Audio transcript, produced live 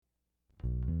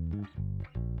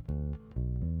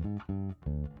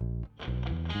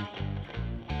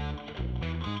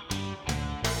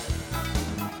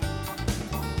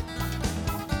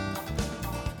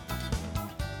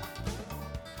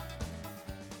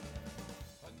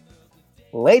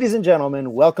Ladies and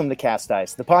gentlemen, welcome to Cast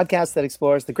Dice, the podcast that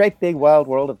explores the great big wild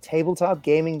world of tabletop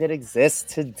gaming that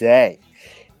exists today.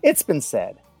 It's been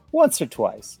said once or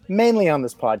twice, mainly on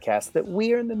this podcast, that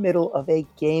we are in the middle of a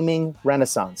gaming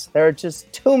renaissance. There are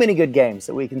just too many good games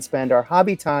that we can spend our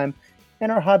hobby time and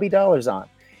our hobby dollars on,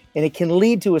 and it can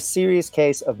lead to a serious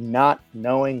case of not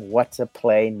knowing what to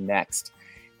play next.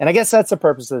 And I guess that's the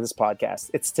purpose of this podcast.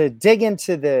 It's to dig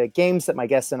into the games that my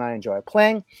guests and I enjoy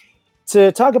playing, to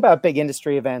talk about big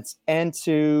industry events, and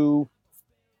to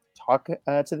talk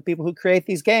to the people who create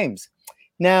these games.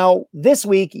 Now, this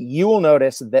week, you will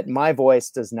notice that my voice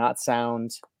does not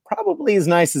sound probably as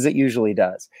nice as it usually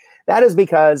does. That is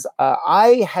because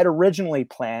I had originally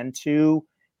planned to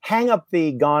hang up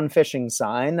the Gone Fishing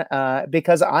sign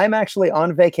because I'm actually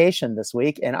on vacation this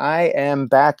week, and I am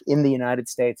back in the United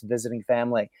States visiting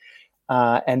family.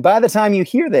 And by the time you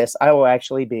hear this, I will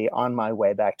actually be on my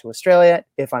way back to Australia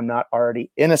if I'm not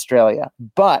already in Australia.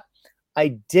 But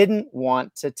I didn't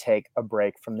want to take a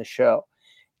break from the show.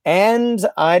 And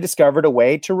I discovered a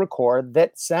way to record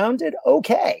that sounded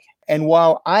okay. And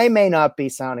while I may not be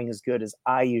sounding as good as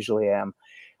I usually am,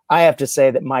 I have to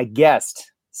say that my guest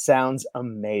sounds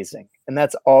amazing. And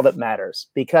that's all that matters,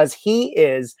 because he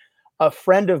is a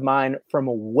friend of mine from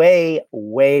way,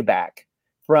 way back.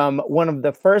 From one of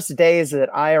the first days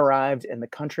that I arrived in the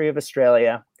country of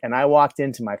Australia and I walked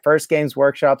into my first Games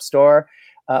Workshop store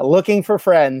looking for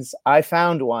friends, I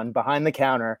found one behind the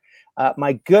counter,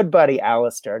 my good buddy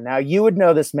Alistair. Now, you would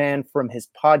know this man from his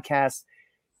podcast,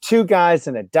 Two Guys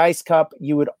in a Dice Cup.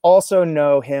 You would also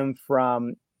know him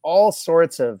from all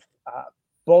sorts of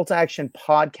bolt action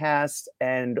podcasts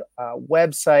and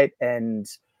website and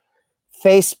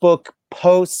Facebook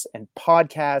posts and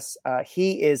podcasts.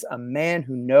 He is a man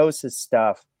who knows his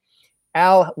stuff.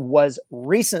 Al was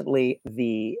recently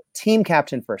the team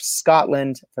captain for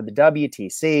Scotland for the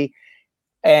WTC.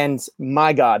 And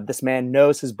my God, this man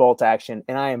knows his bolt action.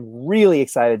 And I am really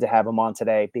excited to have him on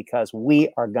today because we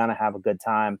are going to have a good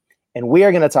time. And we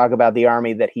are going to talk about the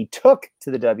army that he took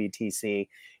to the WTC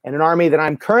and an army that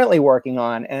I'm currently working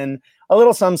on. And a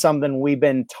little something we've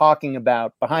been talking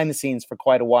about behind the scenes for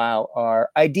quite a while are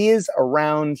ideas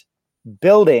around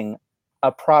building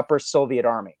a proper Soviet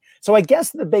army. So I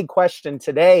guess the big question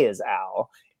today is, Al,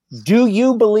 do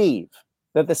you believe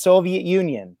that the Soviet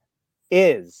Union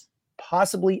is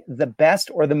possibly the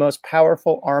best or the most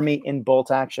powerful army in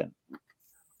bolt action?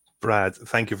 Brad,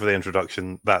 thank you for the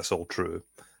introduction. That's all true.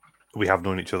 We have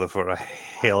known each other for a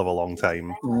hell of a long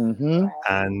time. Mm-hmm.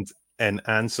 And in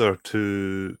answer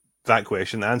to that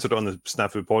question, answered on the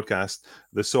Snafu podcast,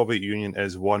 the Soviet Union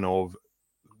is one of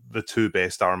the two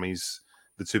best armies,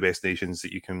 the two best nations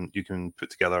that you can put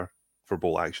together for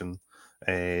bolt action.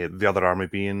 The other army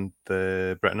being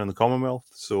the Britain and the Commonwealth.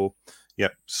 So, yeah,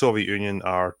 Soviet Union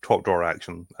are top drawer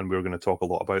action, and we're going to talk a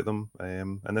lot about them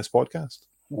in this podcast.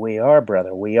 We are,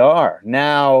 brother. We are.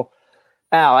 Now,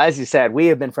 Al, as you said, we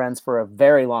have been friends for a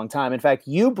very long time. In fact,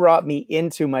 you brought me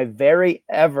into my very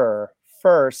ever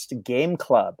first game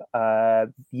club.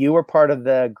 You were part of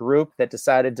the group that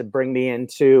decided to bring me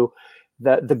into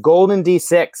the Golden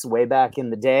D6 way back in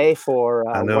the day for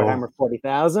Warhammer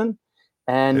 40,000.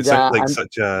 And it sounds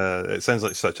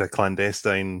like such a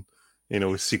clandestine,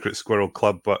 secret squirrel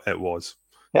club, but it was.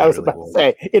 I was about to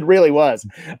say, it really was.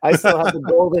 I still have the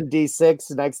Golden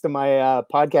D6 next to my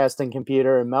podcasting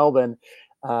computer in Melbourne,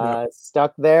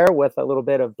 stuck there with a little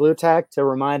bit of blue tack to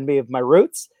remind me of my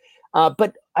roots.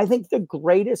 But I think the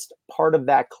greatest part of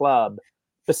that club,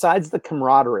 besides the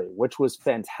camaraderie, which was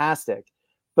fantastic,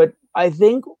 but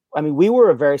we were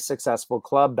a very successful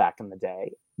club back in the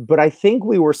day, but I think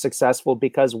we were successful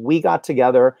because we got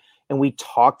together and we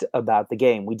talked about the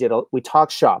game. We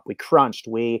talked shop, we crunched,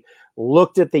 we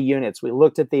looked at the units, we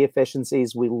looked at the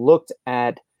efficiencies, we looked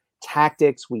at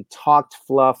tactics, we talked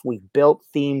fluff, we built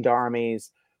themed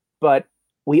armies, but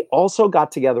we also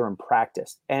got together and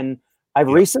practiced. And I've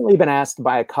recently been asked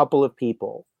by a couple of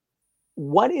people,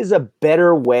 what is a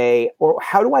better way, or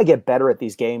how do I get better at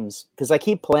these games? Because I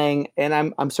keep playing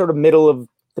and I'm sort of middle of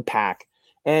the pack.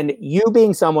 And you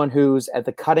being someone who's at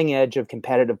the cutting edge of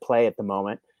competitive play at the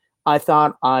moment, I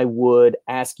thought I would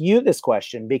ask you this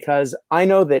question, because I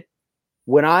know that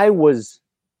when I was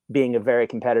being a very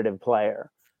competitive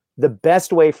player, the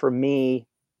best way for me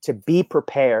to be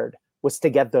prepared was to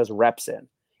get those reps in.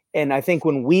 And I think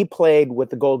when we played with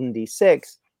the Golden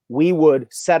D6, we would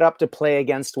set up to play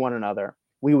against one another.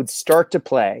 We would start to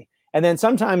play. And then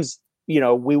sometimes,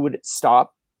 we would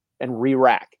stop and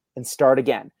re-rack and start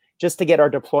again just to get our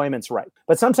deployments right.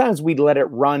 But sometimes we'd let it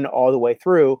run all the way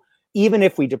through, even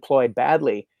if we deployed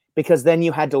badly, because then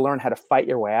you had to learn how to fight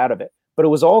your way out of it. But it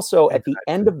was also at the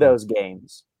end of those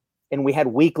games, and we had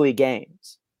weekly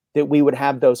games, that we would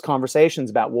have those conversations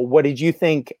about, well, what did you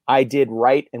think I did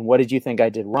right and what did you think I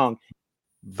did wrong?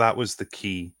 That was the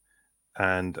key.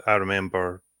 And I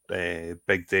remember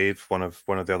Big Dave, one of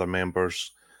the other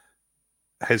members,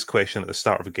 his question at the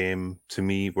start of a game to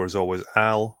me was always,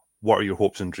 Al, what are your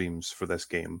hopes and dreams for this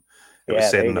game? It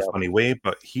was said in a funny way,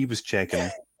 but he was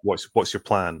checking what's your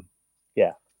plan?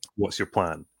 Yeah. What's your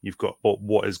plan? You've got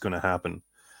what is going to happen?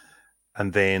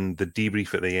 And then the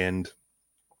debrief at the end,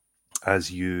 as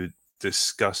you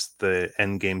discussed the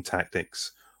in-game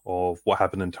tactics of what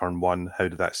happened in turn 1, how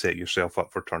did that set yourself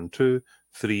up for turn 2,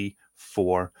 3,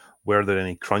 4? Were there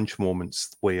any crunch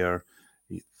moments where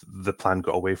the plan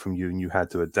got away from you and you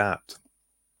had to adapt?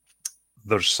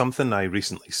 There's something I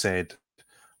recently said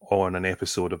on an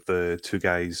episode of the Two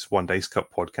Guys One Dice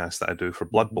Cup podcast that I do for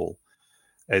Blood Bowl,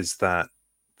 is that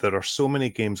there are so many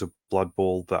games of Blood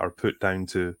Bowl that are put down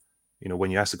to, when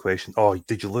you ask the question, oh,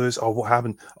 did you lose? Oh, what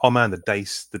happened? Oh man, the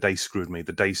dice screwed me.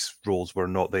 The dice rolls were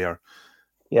not there.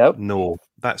 Yep. No,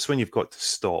 that's when you've got to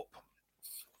stop.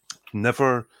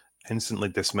 Never instantly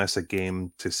dismiss a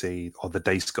game to say, oh, the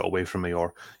dice got away from me,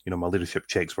 or, my leadership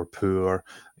checks were poor.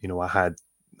 I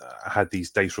had these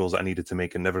dice rolls that I needed to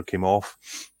make and never came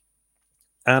off.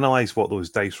 Analyze what those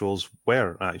dice rolls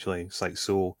were, actually. It's like,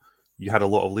 so you had a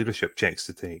lot of leadership checks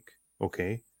to take.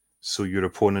 Okay. So your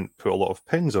opponent put a lot of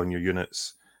pins on your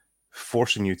units,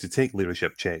 forcing you to take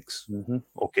leadership checks. Mm-hmm.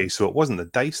 Okay, so it wasn't the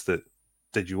dice that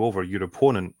did you over. Your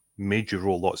opponent made you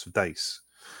roll lots of dice.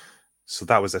 So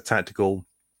that was a tactical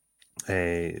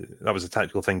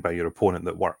thing by your opponent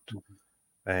that worked.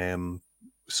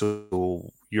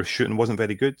 So your shooting wasn't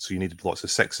very good, so you needed lots of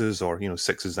sixes, or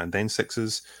sixes and then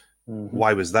sixes. Mm-hmm.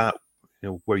 Why was that?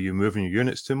 Were you moving your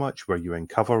units too much? Were you in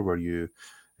cover? Were you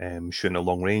shooting at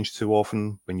long range too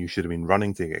often when you should have been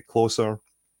running to get closer?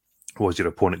 Was your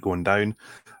opponent going down?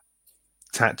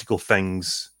 Tactical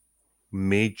things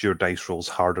made your dice rolls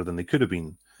harder than they could have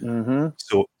been. Mm-hmm.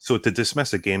 So to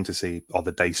dismiss a game to say, oh,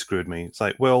 the dice screwed me, it's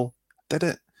like, well, did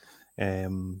it?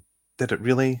 Did it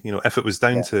really? If it was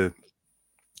down to,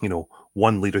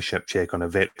 one leadership check on a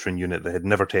veteran unit that had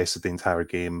never tested the entire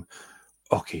game,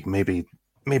 okay, maybe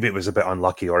it was a bit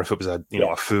unlucky. Or if it was a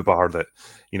foobar that,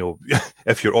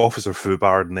 if your officer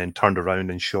foobarred and then turned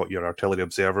around and shot your artillery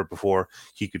observer before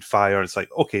he could fire, it's like,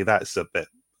 okay, that's a bit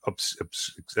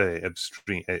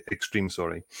extreme.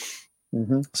 Sorry.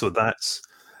 Mm-hmm. So that's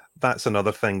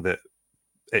another thing, that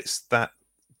it's that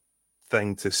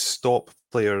thing to stop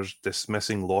players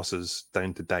dismissing losses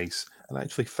down to dice and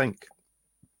actually think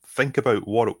about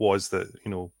what it was that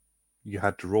you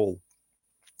had to roll.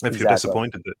 If you're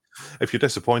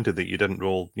disappointed that you didn't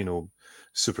roll,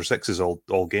 super sixes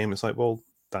all game, it's like, well,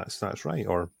 that's right.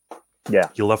 Or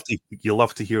you love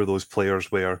to hear those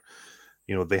players where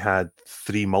they had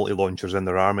 3 multi-launchers in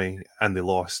their army and they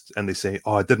lost, and they say,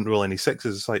 oh, I didn't roll any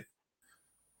sixes. It's like,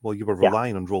 well, you were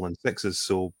relying on rolling sixes,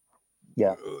 so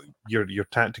your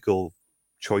tactical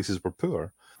choices were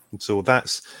poor. And so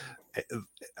that's,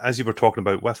 as you were talking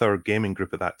about with our gaming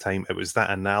group at that time, it was that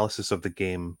analysis of the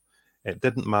game. It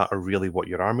didn't matter really what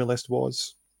your army list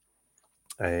was,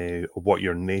 what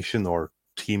your nation or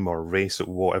team or race or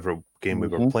whatever game we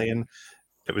were playing.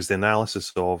 It was the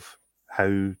analysis of how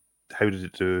did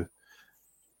it do.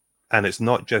 And it's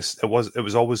not just, it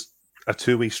was always a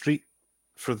two-way street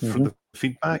for the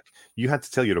feedback. You had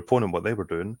to tell your opponent what they were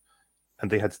doing,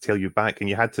 and they had to tell you back, and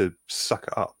you had to suck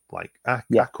it up. Like, I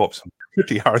cop some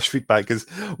pretty harsh feedback, because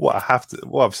what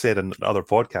I've said in other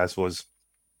podcasts was,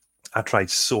 I tried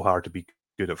so hard to be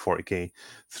good at 40k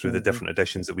through the different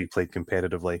editions that we played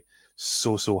competitively,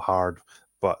 so hard,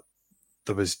 but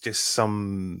there was just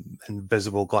some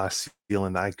invisible glass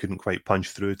ceiling that I couldn't quite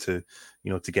punch through to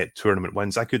get tournament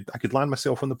wins. I could land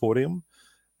myself on the podium.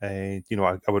 I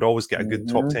would always get a good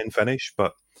top 10 finish,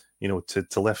 but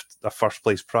to lift a first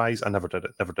place prize, I never did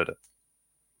it.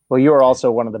 Well, you were also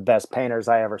one of the best painters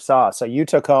I ever saw. So you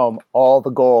took home all the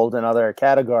gold in other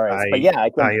categories. I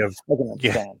can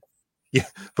understand. Yeah,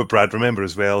 but Brad, remember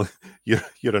as well, you're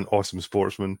an awesome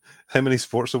sportsman. How many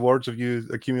sports awards have you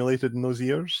accumulated in those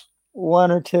years?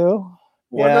 One or two.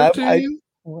 One or two.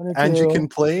 And you can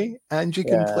play,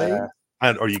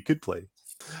 or you could play.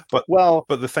 But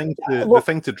the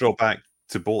thing to draw back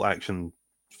to bolt action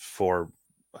for,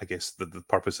 I guess, the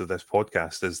purpose of this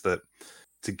podcast is that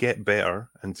to get better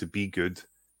and to be good,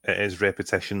 it is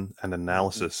repetition and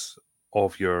analysis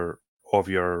of your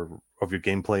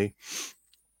gameplay.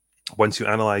 Once you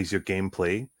analyze your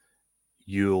gameplay,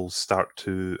 you'll start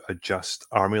to adjust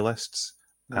army lists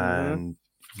and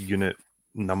unit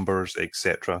numbers,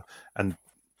 etc. And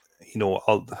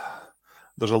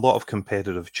there's a lot of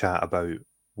competitive chat about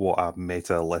what a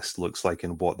meta list looks like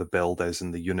and what the build is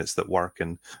and the units that work,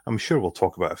 and I'm sure we'll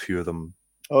talk about a few of them.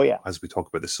 Oh yeah, as we talk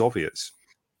about the Soviets.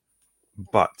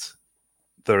 But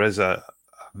there is a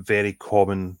very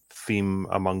common theme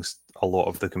amongst a lot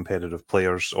of the competitive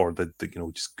players, or the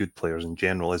just good players in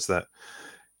general, is that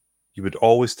you would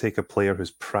always take a player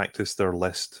who's practiced their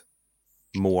list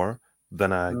more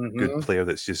than a good player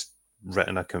that's just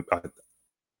written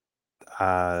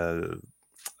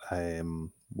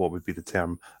what would be the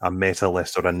term, a meta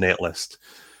list or a net list,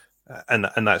 and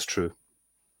that's true.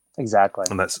 Exactly.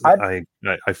 And that's I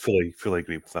fully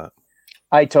agree with that.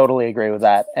 I totally agree with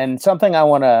that. And something I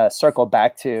want to circle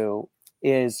back to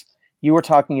is you were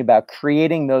talking about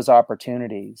creating those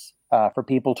opportunities for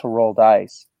people to roll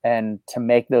dice and to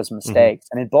make those mistakes.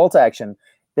 And in bolt action,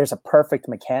 there's a perfect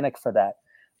mechanic for that.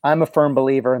 I'm a firm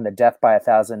believer in the death by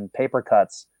 1,000 paper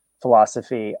cuts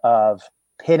philosophy of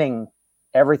pitting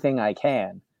everything I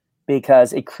can,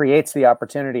 because it creates the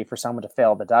opportunity for someone to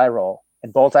fail the die roll.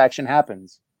 And bolt action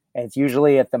happens. And it's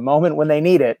usually at the moment when they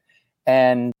need it.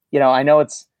 And, I know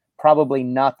it's probably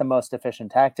not the most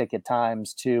efficient tactic at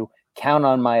times to count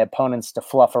on my opponents to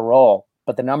fluff a roll,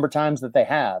 but the number of times that they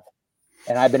have,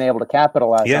 and I've been able to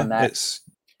capitalize on that.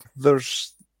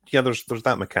 There's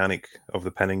that mechanic of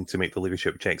the pinning to make the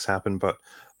leadership checks happen, but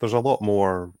there's a lot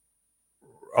more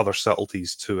other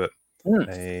subtleties to it.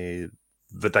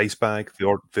 The dice bag,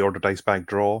 the order dice bag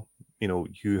draw,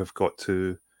 you have got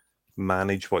to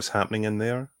manage what's happening in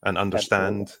there and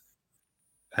understand.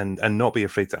 And not be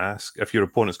afraid to ask. If your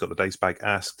opponent's got the dice bag,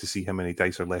 ask to see how many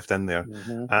dice are left in there.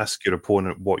 Ask your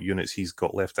opponent what units he's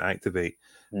got left to activate.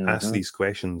 Ask these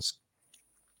questions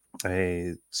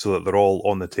so that they're all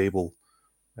on the table.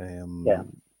 So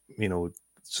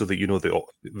that you know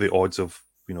the odds of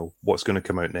what's going to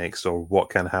come out next or what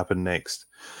can happen next.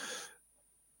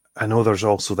 I know there's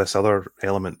also this other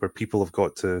element where people have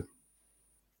got to.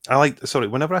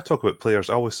 Whenever I talk about players,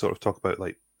 I always sort of talk about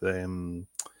like the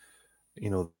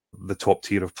top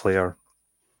tier of player,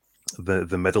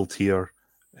 the middle tier,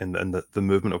 and the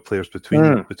movement of players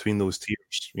between those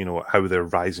tiers, how they're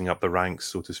rising up the ranks,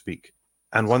 so to speak.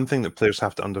 And one thing that players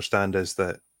have to understand is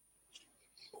that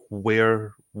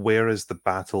where is the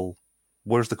battle,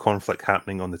 where's the conflict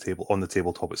happening on the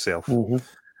tabletop itself?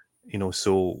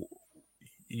 So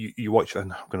you watch,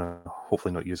 and I'm going to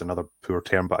hopefully not use another poor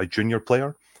term, but a junior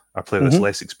player, a player that's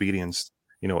less experienced,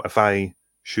 if I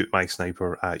shoot my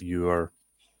sniper at your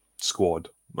squad,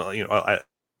 well,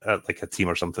 at like a team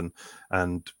or something,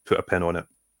 and put a pin on it,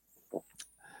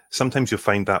 sometimes you'll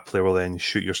find that player will then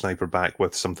shoot your sniper back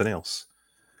with something else.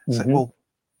 It's like, well,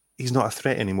 he's not a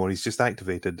threat anymore, he's just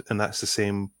activated. And that's the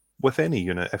same with any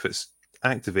unit. If it's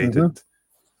activated,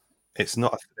 it's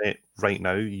not a threat right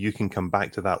now. You can come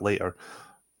back to that later.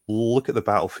 Look at the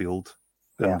battlefield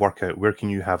and work out, where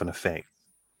can you have an effect?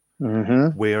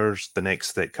 Where's the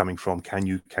next threat coming from? Can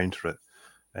you counter it?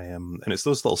 And it's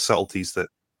those little subtleties that,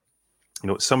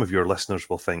 some of your listeners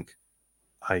will think,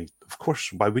 of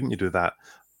course, why wouldn't you do that?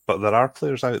 But there are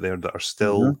players out there that are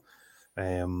still,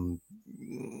 when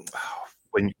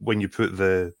you put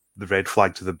the red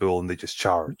flag to the bull and they just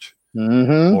charge,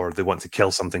 or they want to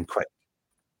kill something quick.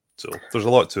 So there's a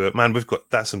lot to it, man.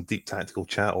 That's some deep tactical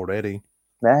chat already.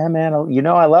 Yeah, man,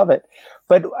 I love it.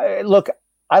 But look,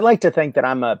 I like to think that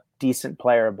I'm a decent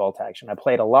player of bolt action. I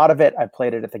played a lot of it. I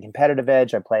played it at the competitive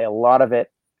edge. I play a lot of it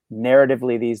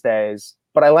narratively these days.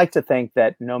 But I like to think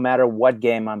that no matter what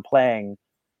game I'm playing,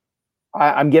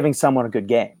 I'm giving someone a good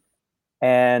game.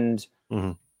 And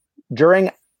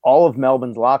during all of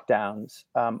Melbourne's lockdowns,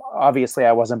 obviously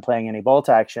I wasn't playing any bolt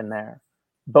action there.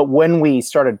 But when we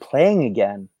started playing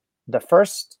again, the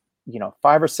first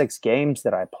 5 or 6 games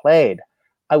that I played,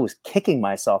 I was kicking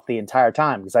myself the entire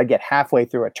time, because I'd get halfway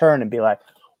through a turn and be like,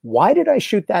 why did I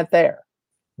shoot that there?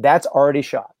 That's already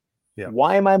shot. Yeah.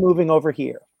 Why am I moving over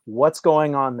here? What's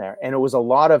going on there? And it was a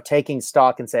lot of taking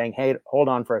stock and saying, hey, hold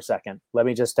on for a second. Let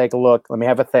me just take a look. Let me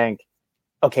have a think.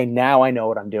 Okay, now I know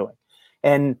what I'm doing.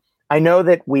 And I know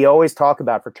that we always talk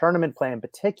about, for tournament play in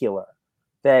particular,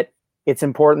 that it's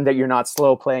important that you're not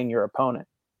slow playing your opponent.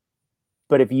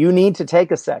 But if you need to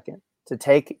take a second to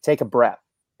take a breath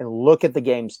and look at the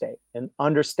game state and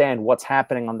understand what's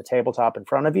happening on the tabletop in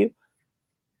front of you,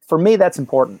 for me, that's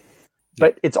important.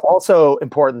 But it's also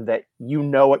important that you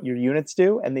know what your units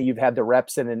do and that you've had the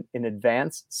reps in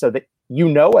advance, so that you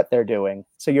know what they're doing.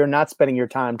 So you're not spending your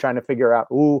time trying to figure out,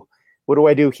 what do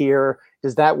I do here?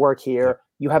 Does that work here?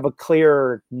 You have a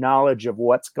clear knowledge of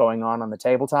what's going on the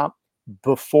tabletop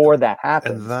before that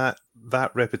happens. And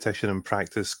that repetition and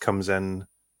practice comes in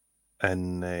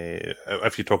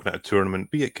if you're talking at a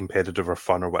tournament, be it competitive or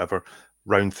fun or whatever,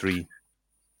 round 3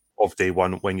 of day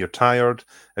 1 when you're tired,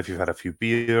 if you've had a few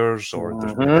beers or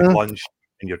there's been a Mm-hmm. big lunch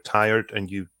and you're tired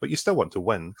but you still want to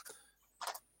win,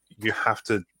 you have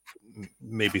to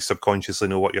maybe subconsciously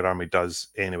know what your army does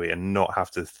anyway and not have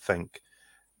to think.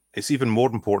 It's even more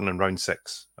important in round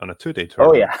 6 on a 2-day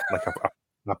tournament. Oh, yeah.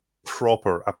 Like a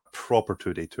proper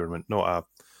 2-day tournament, not a.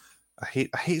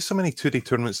 I hate so many 2-day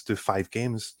tournaments do 5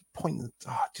 games.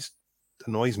 Just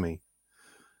annoys me.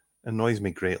 Annoys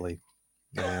me greatly.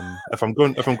 If I'm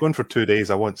going for 2 days,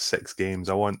 I want 6 games.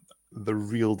 I want the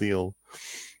real deal.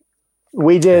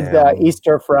 We did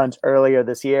Easter Front earlier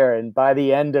this year, and by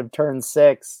the end of turn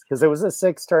 6, because it was a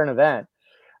 6-turn event,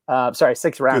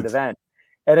 6-round event,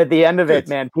 and at the end of it,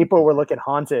 man, people were looking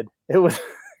haunted. It was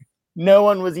no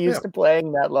one was used to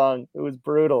playing that long. It was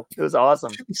brutal. It was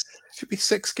awesome. Should be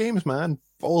 6 games, man.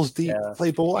 Balls deep,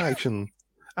 play bolt action.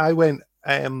 I went.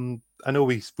 I know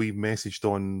we messaged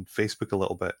on Facebook a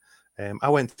little bit. I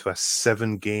went to a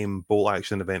 7-game bolt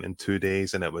action event in 2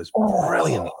 days, and it was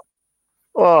brilliant.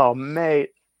 Oh,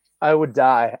 mate, I would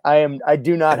die. I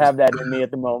do not have that in me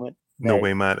at the moment. No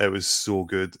way, man. It was so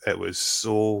good. It was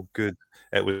so good.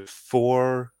 It was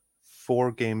four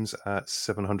games at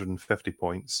 750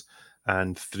 points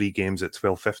and 3 games at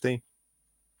 1250.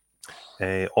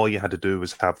 All you had to do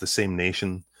was have the same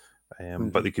nation,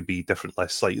 but they could be different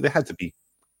lists. Like they had to be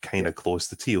kind of close.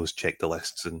 The TOs checked the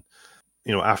lists, and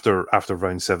after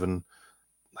round 7,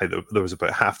 like there was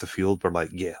about half the field were like,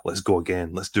 yeah, let's go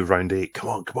again. Let's do round 8.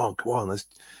 Come on. Let's,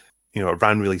 it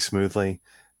ran really smoothly.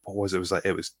 What was it?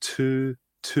 It was 2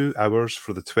 hours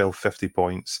for the 1250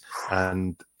 points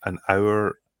and an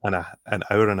hour and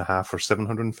a half for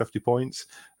 750 points,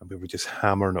 and we were just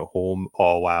hammering it home.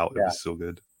 Oh wow, it was so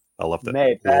good. I loved it.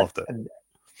 Mate, loved it.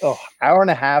 Hour and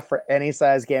a half for any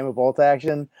size game of bolt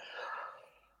action.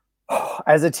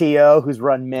 As a TO who's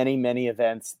run many, many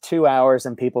events, 2 hours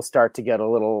and people start to get a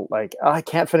little like, oh, I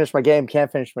can't finish my game.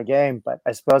 But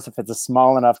I suppose if it's a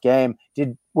small enough game,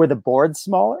 were the boards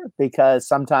smaller? Because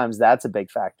sometimes that's a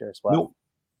big factor as well.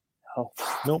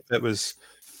 Nope. It was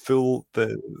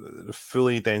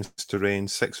fully dense terrain,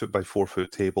 6 foot by 4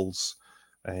 foot tables.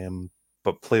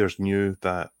 But players knew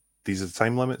that these are the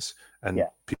time limits, and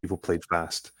people played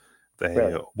fast.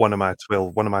 One of my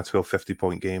 1250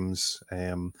 point games,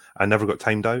 I never got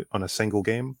timed out on a single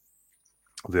game.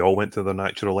 They all went to their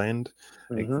natural end,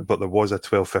 but there was a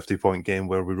 1250 point game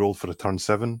where we rolled for a turn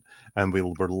 7, and we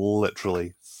were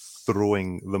literally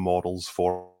throwing the models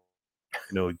for,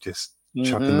 just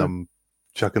chucking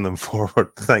them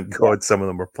forward. Thank God some of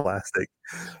them were plastic.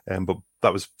 But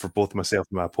that was for both myself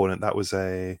and my opponent. That was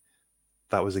a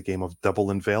game of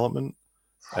double envelopment.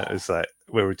 It was like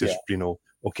where we just,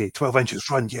 okay, 12 inches,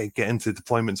 run, get into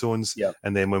deployment zones.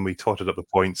 And then when we totted up the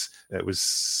points, it was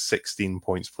 16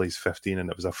 points plays 15, and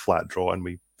it was a flat draw, and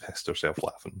we pissed ourselves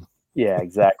laughing. Yeah,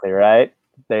 exactly right.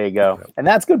 There you go. And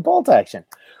that's good bolt action.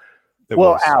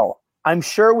 Al, I'm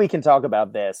sure we can talk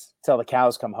about this till the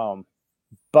cows come home,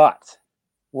 but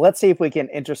let's see if we can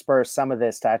intersperse some of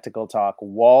this tactical talk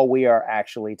while we are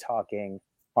actually talking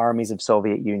armies of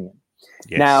Soviet Union.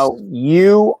 Yes. Now,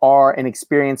 you are an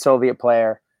experienced Soviet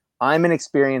player. I'm an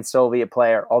experienced Soviet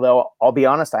player, although I'll be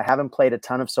honest, I haven't played a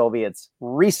ton of Soviets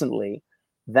recently.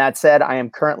 That said, I am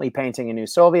currently painting a new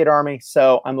Soviet army,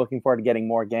 so I'm looking forward to getting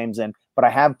more games in. But I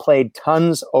have played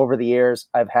tons over the years.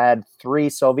 I've had 3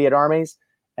 Soviet armies,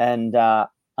 and I'm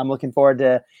looking forward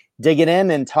to digging in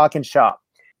and talking shop.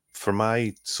 For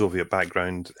my Soviet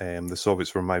background, the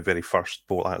Soviets were my very first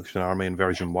bolt action army in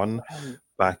version 1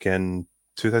 back in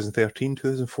 2013,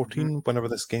 2014, whenever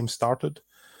this game started.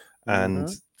 And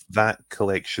that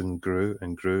collection grew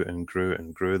and grew and grew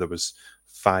and grew. There was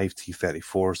 5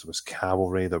 T-34s, there was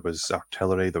cavalry, there was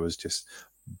artillery, there was just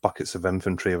buckets of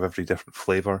infantry of every different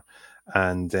flavor.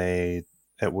 And it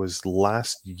was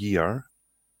last year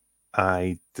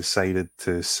I decided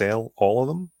to sell all of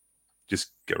them,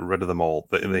 just get rid of them all,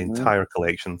 the entire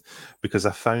collection, because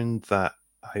I found that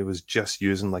I was just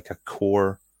using like a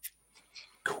core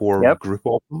group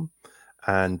of them.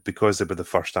 And because they were the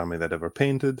first army that ever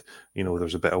painted,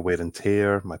 there's a bit of wear and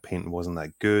tear. My painting wasn't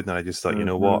that good. And I just thought, you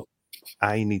know what?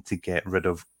 I need to get rid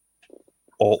of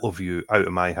all of you out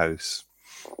of my house.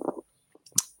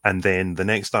 And then the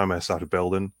next army I started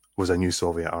building was a new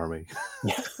Soviet army.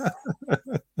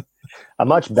 A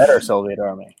much better Soviet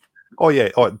army. Oh, yeah.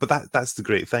 Oh, but that's the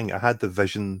great thing. I had the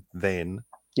vision then.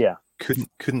 Yeah.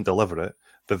 Couldn't deliver it.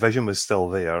 The vision was still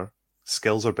there.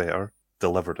 Skills are better.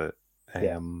 Delivered it.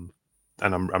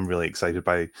 And I'm really excited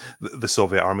by the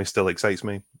Soviet army. Still excites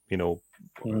me. I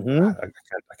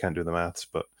can't do the maths,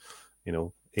 but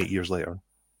 8 years later,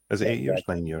 is it 8 years?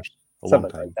 9 years? a long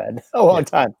Something time. like that. A long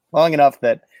time. Long enough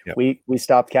that Yep. we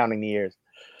stopped counting the years.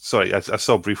 Sorry, I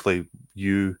saw briefly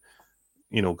you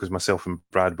know, because myself and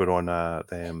Brad were on a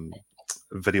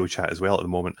video chat as well at the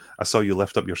moment. I saw you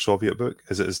lift up your Soviet book.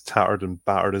 Is it as tattered and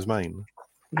battered as mine?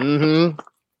 Mm-hmm.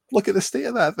 Look at the state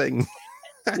of that thing.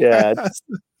 Yeah,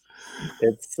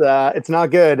 it's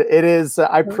not good. It is.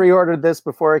 I pre-ordered this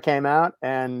before it came out,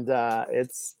 and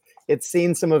it's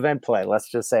seen some event play. Let's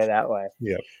just say that way.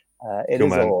 Yeah, it cool,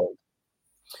 is man. old.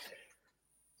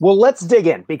 Well, let's dig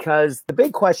in, because the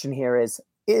big question here is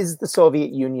the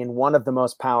Soviet Union one of the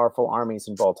most powerful armies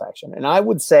in bolt action? And I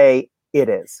would say it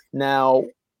is. Now,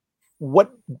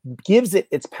 what gives it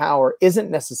its power isn't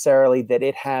necessarily that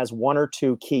it has one or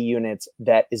two key units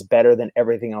that is better than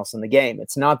everything else in the game.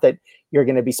 It's not that you're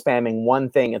going to be spamming one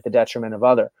thing at the detriment of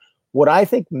other. What I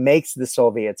think makes the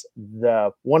Soviets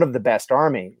one of the best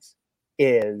armies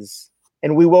is,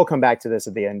 and we will come back to this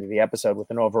at the end of the episode with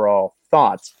an overall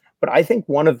thoughts, but I think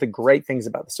one of the great things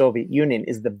about the Soviet Union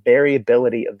is the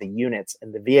variability of the units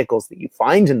and the vehicles that you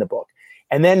find in the book.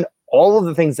 And then all of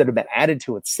the things that have been added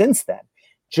to it since then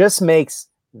just makes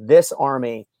this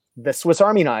army the Swiss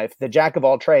Army knife, the jack of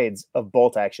all trades of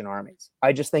bolt action armies.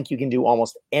 I just think you can do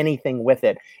almost anything with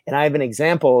it. And I have an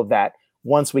example of that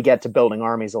once we get to building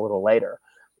armies a little later.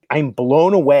 I'm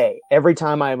blown away every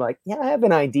time I'm like, yeah, I have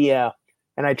an idea,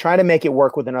 and I try to make it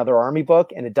work with another army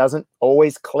book, and it doesn't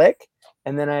always click.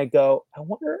 And then I go, I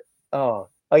wonder, oh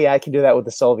yeah, I can do that with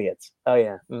the Soviets. Oh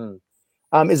yeah.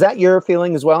 Is that your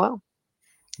feeling as well, Al?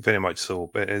 Very much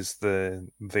so. It is the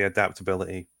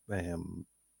adaptability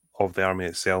of the army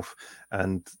itself,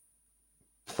 and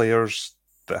players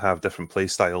that have different play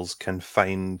styles can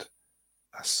find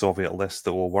a Soviet list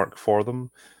that will work for them.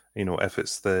 You know, if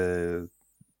it's the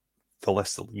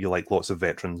list that you like, lots of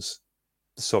veterans,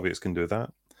 the Soviets can do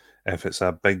that. If it's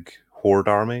a big horde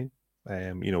army,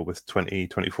 you know, with 20,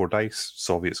 24 dice,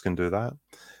 Soviets can do that.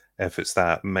 If it's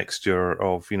that mixture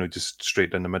of, you know, just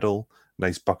straight in the middle,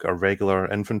 nice bucket of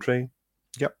regular infantry,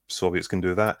 yep, Soviets can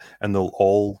do that. And they'll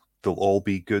all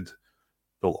be good.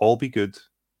 They'll all be good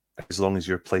as long as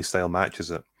your playstyle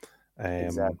matches it.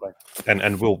 Exactly.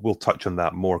 And we'll touch on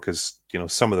that more, because, you know,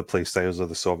 some of the playstyles of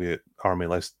the Soviet army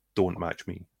list don't match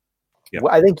me. Yep.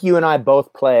 I think you and I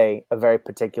both play a very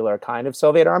particular kind of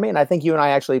Soviet army, and I think you and I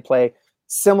actually play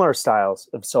similar styles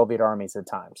of Soviet armies at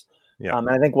times. Yeah. And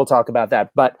I think we'll talk about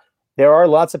that. But there are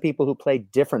lots of people who play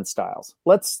different styles.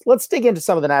 Let's dig into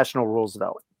some of the national rules,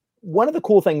 though. One of the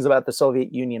cool things about the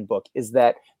Soviet Union book is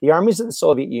that the armies of the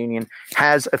Soviet Union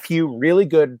has a few really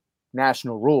good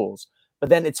national rules, but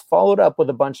then it's followed up with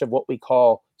a bunch of what we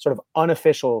call sort of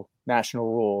unofficial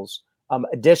national rules,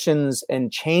 additions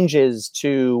and changes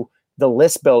to the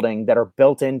list building that are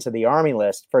built into the army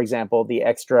list. For example, the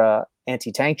extra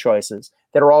anti-tank choices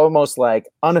that are almost like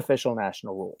unofficial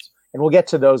national rules. And we'll get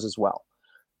to those as well.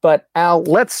 But Al,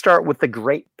 let's start with the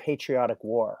Great Patriotic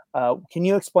War. Can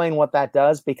you explain what that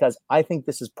does? Because I think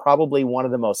this is probably one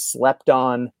of the most slept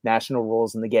on national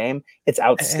rules in the game. It's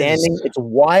outstanding. It's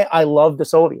why I love the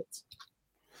Soviets.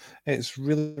 It's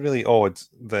really, really odd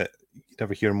that you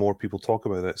never hear more people talk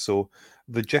about it. So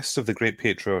the gist of the Great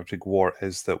Patriotic War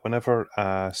is that whenever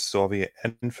a Soviet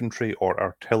infantry or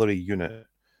artillery unit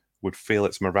would fail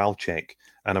its morale check,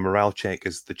 and a morale check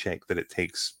is the check that it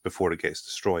takes before it gets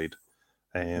destroyed,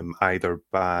 either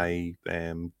by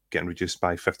getting reduced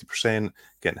by 50%,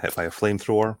 getting hit by a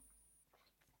flamethrower,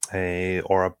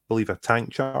 or I believe a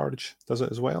tank charge does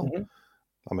it as well. Mm-hmm.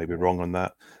 I might be wrong on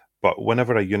that. But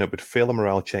whenever a unit would fail a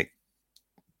morale check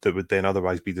that would then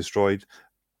otherwise be destroyed,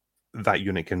 that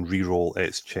unit can re-roll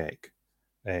its check.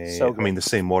 I mean, the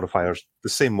same modifiers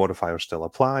still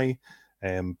apply,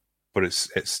 but it's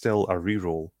still a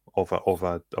re-roll of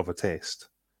a test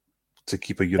to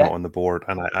keep a unit on the board,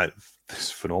 and it's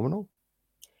phenomenal.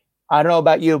 I don't know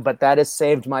about you, but that has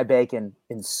saved my bacon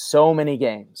in so many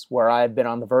games where I've been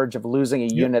on the verge of losing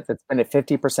a unit that's been at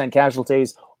 50%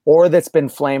 casualties or that's been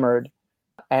flamered,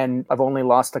 and I've only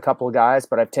lost a couple of guys,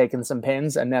 but I've taken some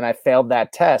pins, and then I failed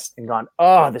that test and gone,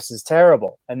 oh, this is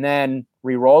terrible, and then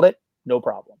re-rolled it, no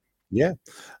problem. Yeah,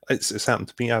 it's happened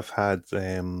to me. I've had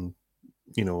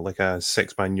you know, like a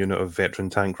 6-man unit of veteran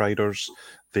tank riders.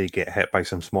 They get hit by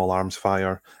some small arms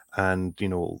fire, and you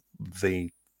know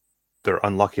they're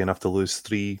unlucky enough to lose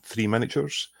three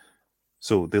miniatures.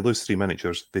 So they lose 3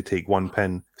 miniatures. They take 1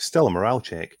 pin, still a morale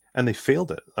check, and they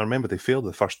failed it. I remember they failed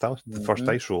the first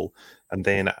dice roll, and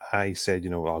then I said, you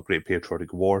know, oh, Great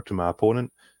Patriotic War to my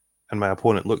opponent, and my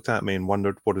opponent looked at me and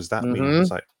wondered, what does that mean? I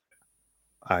was like,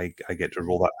 I get to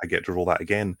roll that. I get to roll that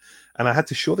again, and I had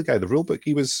to show the guy the rule book.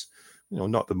 He was, you know,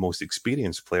 not the most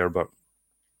experienced player, but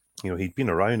you know, he'd been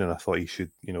around, and I thought he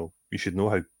should, you know, you should know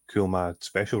how cool my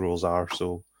special rolls are.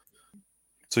 So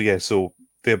yeah, so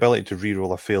the ability to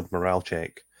reroll a failed morale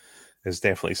check is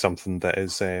definitely something that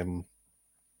is,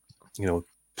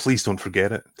 please don't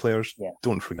forget it, players. Yeah.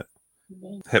 Don't forget.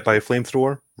 Hit by a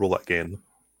flamethrower, roll it again.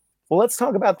 Well, let's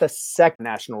talk about the second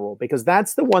national rule, because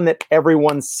that's the one that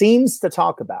everyone seems to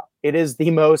talk about. It is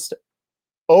the most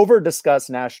over-discussed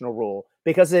national rule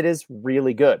because it is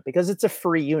really good, because it's a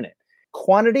free unit.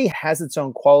 Quantity has its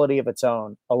own quality of its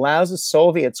own, allows a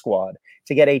Soviet squad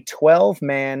to get a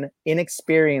 12-man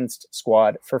inexperienced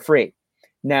squad for free.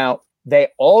 Now, they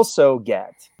also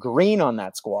get green on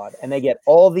that squad, and they get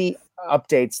all the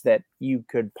updates that you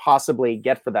could possibly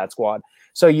get for that squad.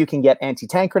 So you can get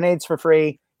anti-tank grenades for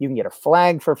free. You can get a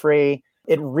flag for free.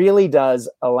 It really does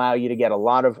allow you to get a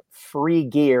lot of free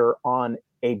gear on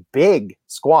a big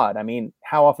squad. I mean,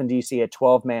 how often do you see a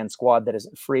 12-man squad that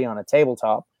isn't free on a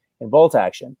tabletop in Bolt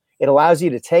Action? It allows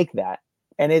you to take that,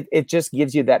 and it just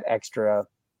gives you that extra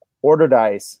order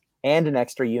dice and an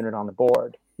extra unit on the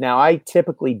board. Now, I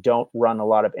typically don't run a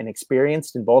lot of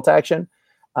inexperienced in Bolt Action.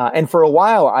 And for a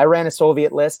while, I ran a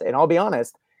Soviet list, and I'll be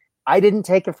honest, I didn't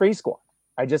take a free squad.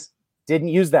 I just didn't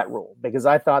use that rule because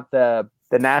I thought the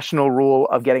national rule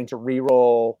of getting to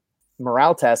reroll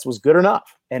morale tests was good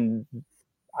enough. And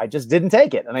I just didn't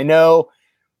take it. And I know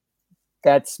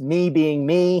that's me being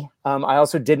me. I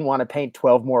also didn't want to paint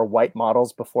 12 more white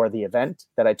models before the event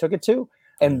that I took it to.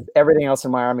 And everything else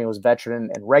in my army was veteran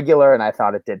and regular, and I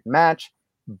thought it didn't match.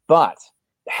 But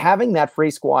having that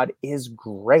free squad is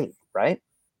great, right?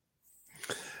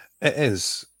 It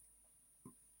is.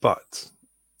 But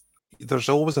there's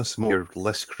always a small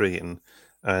list creating,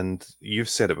 and you've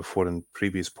said it before in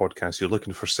previous podcasts, you're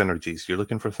looking for synergies. You're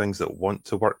looking for things that want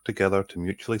to work together to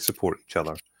mutually support each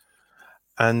other.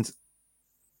 And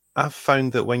I've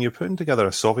found that when you're putting together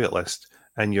a Soviet list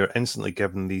and you're instantly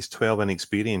given these 12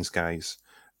 inexperienced guys,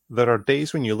 there are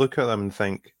days when you look at them and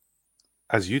think,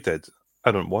 as you did,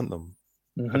 I don't want them.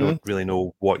 I don't really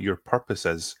know what your purpose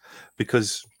is,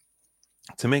 because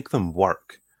to make them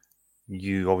work,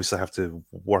 you obviously have to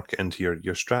work into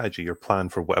your strategy, your plan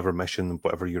for whatever mission,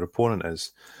 whatever your opponent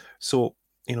is. So,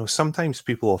 sometimes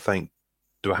people will think,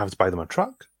 do I have to buy them a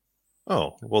truck?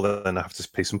 Oh, well, then I have to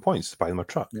pay some points to buy them a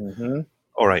truck.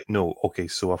 All right, no. Okay,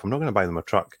 so if I'm not going to buy them a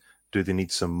truck, do they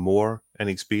need some more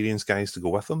inexperienced guys to go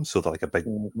with them? So they're like a big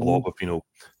blob of,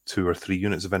 2 or 3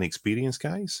 units of inexperienced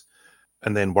guys,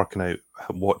 and then working out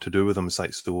what to do with them. It's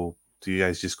like, so do you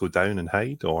guys just go down and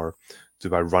hide, or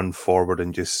do I run forward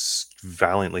and just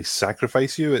valiantly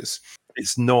sacrifice you? It's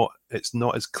not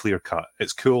as clear cut.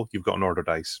 It's cool. You've got an order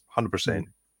dice, 100%.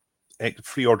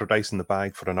 Free order dice in the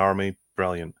bag for an army,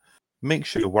 brilliant. Make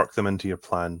sure you work them into your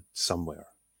plan somewhere.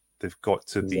 They've got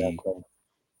to be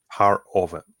part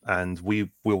of it, and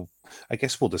I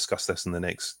guess we'll discuss this in the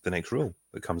next rule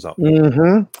that comes up.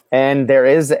 And there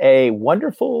is a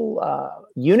wonderful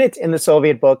unit in the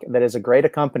Soviet book that is a great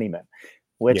accompaniment,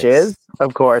 which is,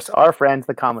 of course, our friend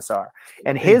the Commissar,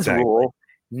 and his rule: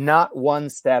 not one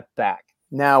step back.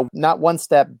 Now, not one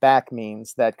step back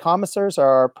means that commissars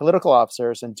are political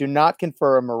officers and do not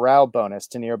confer a morale bonus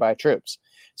to nearby troops,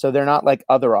 so they're not like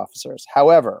other officers.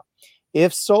 However,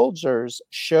 if soldiers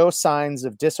show signs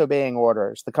of disobeying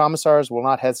orders, the commissars will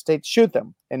not hesitate to shoot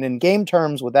them. And in game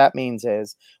terms, what that means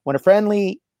is when a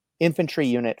friendly infantry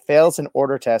unit fails an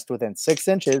order test within 6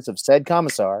 inches of said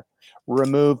commissar,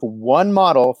 remove 1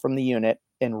 model from the unit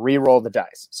and re-roll the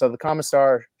dice. So the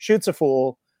commissar shoots a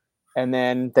fool, and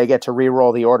then they get to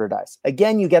re-roll the order dice.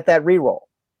 Again, you get that re-roll.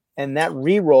 And that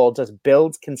re-roll just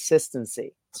builds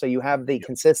consistency. So you have the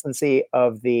consistency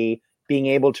of the being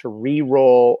able to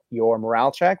re-roll your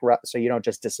morale check so you don't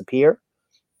just disappear.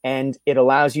 And it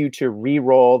allows you to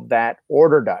re-roll that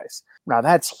order dice. Now,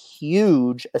 that's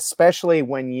huge, especially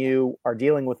when you are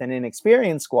dealing with an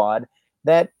inexperienced squad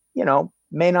that,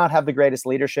 may not have the greatest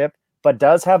leadership, but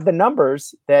does have the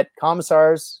numbers that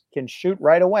commissars can shoot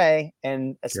right away.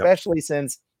 And especially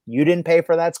since you didn't pay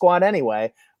for that squad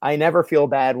anyway, I never feel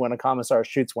bad when a commissar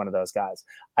shoots one of those guys.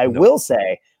 I will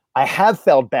say, I have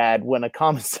felt bad when a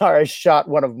commissar shot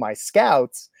one of my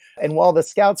scouts. And while the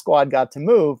scout squad got to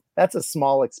move, that's a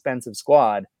small, expensive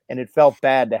squad. And it felt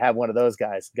bad to have one of those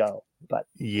guys go. But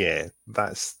yeah,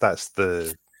 that's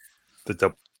the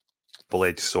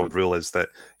double-edged sword rule, is that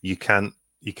you can't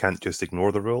just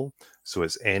ignore the rule. So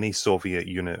it's any Soviet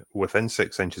unit within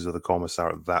 6 inches of the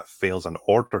commissar that fails an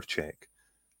order check,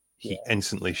 he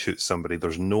instantly shoots somebody.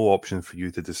 There's no option for you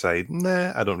to decide,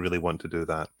 nah, I don't really want to do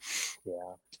that.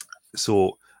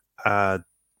 So, a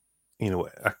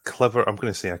clever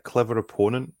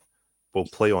opponent will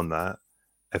play on that.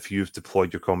 If you've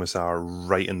deployed your commissar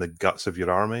right in the guts of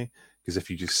your army, because if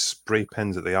you just spray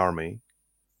pins at the army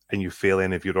and you fail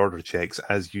any of your order checks,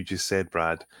 as you just said,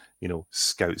 Brad,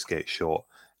 scouts get shot.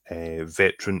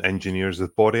 Veteran engineers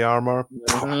with body armor,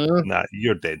 nah,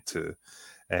 you're dead too.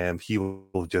 He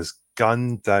will just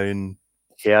gun down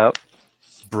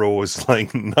bros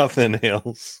like nothing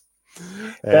else.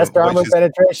 Best armor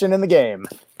penetration in the game.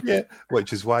 Yeah,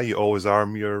 which is why you always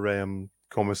arm your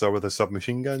commissar with a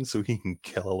submachine gun so he can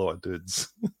kill a lot of dudes.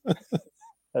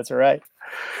 That's right.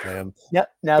 Now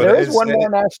there is one more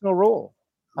national rule.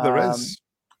 There is,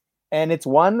 and it's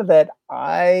one that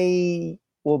I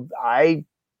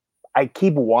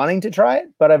keep wanting to try it,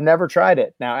 but I've never tried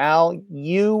it. Now, Al,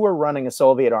 you were running a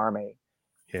Soviet army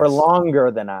for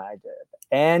longer than I did,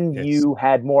 and you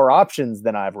had more options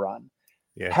than I've run.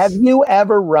 Yes. Have you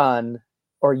ever run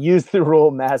or used the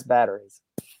rule mass batteries?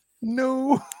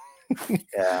 No.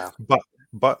 Yeah.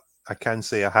 But I can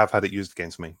say I have had it used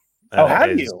against me. Oh,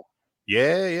 have you?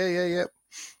 Yeah.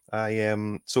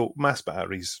 So mass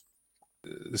batteries.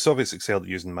 The Soviets excelled at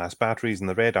using mass batteries, and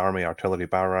the Red Army artillery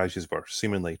barrages were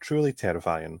seemingly truly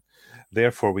terrifying.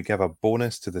 Therefore, we give a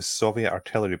bonus to the Soviet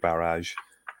artillery barrage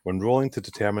when rolling to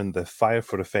determine the fire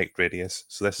for effect radius.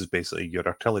 So this is basically your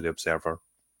artillery observer.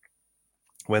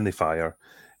 When they fire,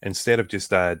 instead of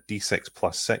just a d6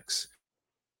 plus 6,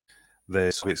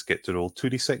 the Soviets get to roll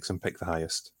 2d6 and pick the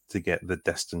highest to get the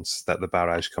distance that the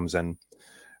barrage comes in.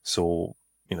 So,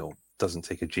 it doesn't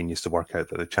take a genius to work out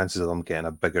that the chances of them getting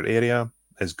a bigger area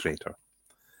is greater.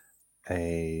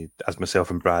 As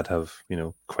myself and Brad have,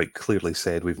 quite clearly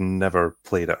said, we've never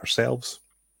played it ourselves.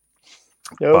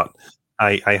 Nope. But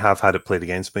I have had it played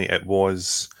against me. It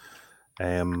was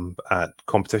at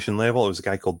competition level. It was a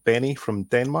guy called Benny from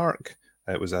Denmark.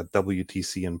 It was a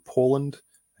WTC in Poland.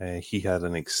 He had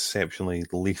an exceptionally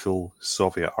lethal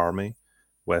Soviet army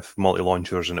with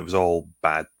multi-launchers, and it was all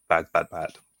bad.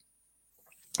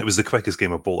 It was the quickest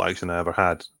game of bolt action I ever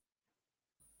had.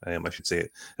 I should say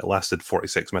it lasted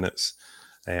 46 minutes,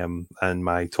 and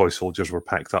my toy soldiers were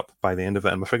packed up by the end of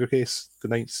it in my figure case.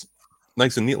 Nice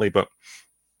and neatly, but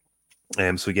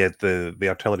the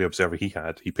artillery observer he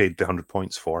paid the 100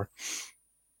 points for,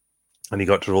 and he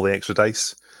got to roll the extra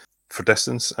dice for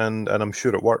distance, and I'm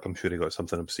sure it worked. I'm sure he got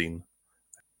something obscene.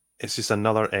 It's just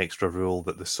another extra rule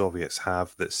that the Soviets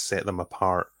have that set them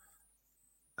apart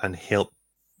and help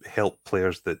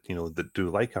players that that do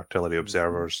like artillery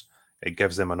observers. It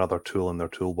gives them another tool in their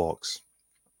toolbox.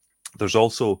 There's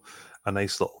also a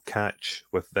nice little catch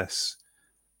with this.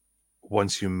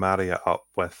 Once you marry it up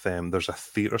with there's a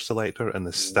theater selector in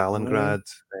the Stalingrad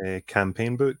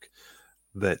campaign book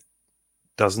that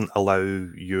doesn't allow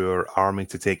your army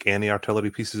to take any artillery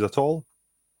pieces at all.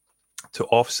 To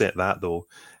offset that, though,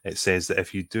 it says that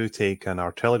if you do take an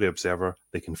artillery observer,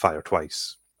 they can fire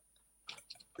twice,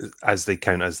 as they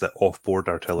count as the off-board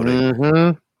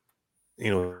artillery.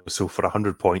 So for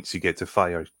 100 points, you get to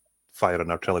fire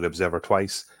an artillery observer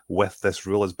twice with this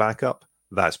rule as backup.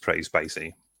 That's pretty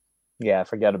spicy. Yeah,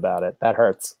 forget about it. That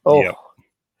hurts. Oh,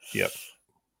 yep.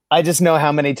 I just know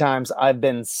how many times I've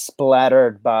been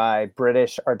splattered by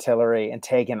British artillery and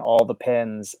taken all the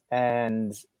pins,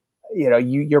 and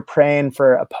you're praying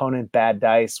for opponent bad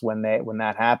dice when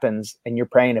that happens, and you're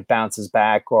praying it bounces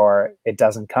back or it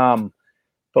doesn't come.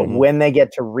 But when they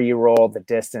get to re-roll the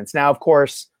distance, now of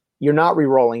course you're not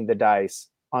re-rolling the dice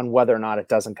on whether or not it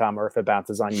doesn't come or if it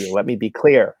bounces on you. Let me be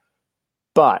clear.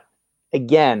 But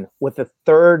again, with the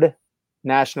third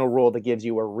national rule that gives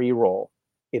you a re-roll,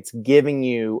 it's giving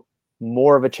you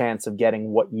more of a chance of getting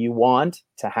what you want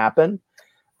to happen,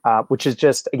 which is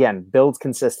just, again, builds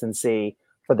consistency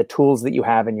for the tools that you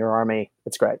have in your army.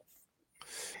 It's great.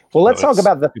 Well, let's talk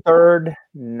about the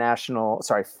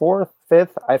fourth,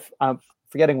 fifth. I'm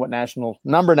forgetting what national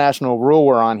rule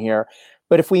we're on here.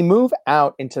 But if we move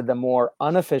out into the more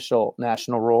unofficial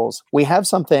national rules, we have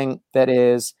something that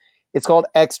it's called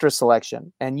extra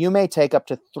selection. And you may take up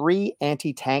to 3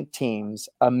 anti-tank teams,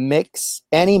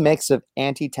 any mix of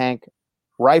anti-tank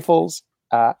rifles,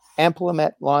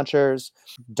 implement launchers,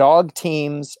 dog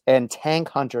teams, and tank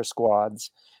hunter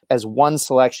squads as one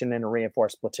selection in a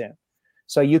reinforced platoon.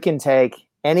 So you can take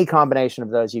any combination of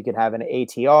those. You could have an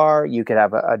ATR, you could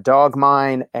have a dog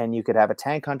mine, and you could have a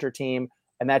tank hunter team,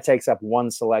 and that takes up one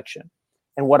selection.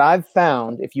 And what I've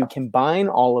found, if you combine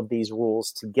all of these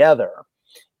rules together,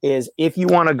 is if you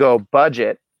want to go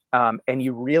budget and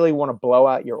you really want to blow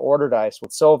out your order dice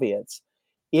with Soviets,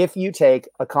 if you take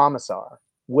a commissar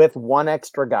with one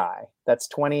extra guy, that's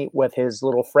 20 with his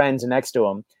little friends next to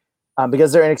him,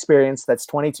 because they're inexperienced, that's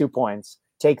 22 points.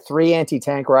 Take 3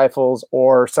 anti-tank rifles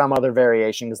or some other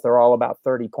variation, because they're all about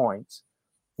 30 points.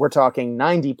 We're talking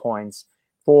 90 points.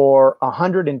 For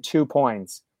 102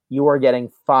 points, you are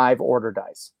getting 5 order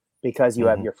dice because you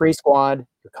have your free squad,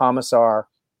 your commissar,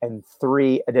 and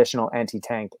 3 additional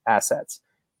anti-tank assets.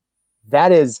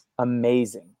 That is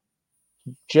amazing.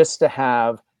 Just to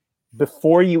have,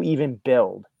 before you even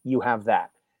build, you have that.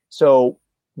 So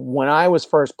when I was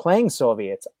first playing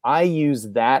Soviets, I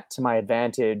used that to my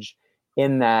advantage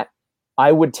in that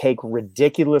I would take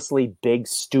ridiculously big,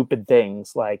 stupid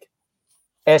things like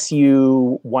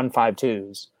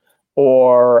Su-152s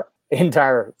or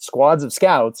entire squads of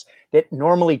scouts that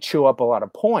normally chew up a lot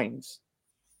of points,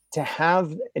 to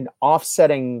have an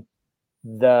offsetting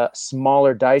the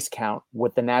smaller dice count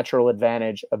with the natural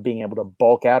advantage of being able to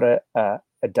bulk out a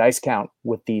dice count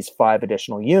with these 5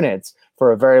 additional units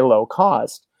for a very low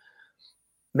cost.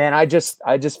 Man, I just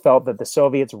felt that the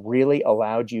Soviets really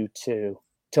allowed you to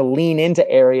lean into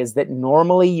areas that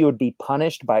normally you would be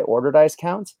punished by order dice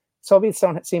counts. Soviets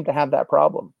don't seem to have that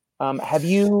problem. Have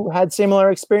you had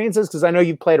similar experiences? Because I know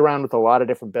you've played around with a lot of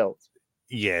different builds.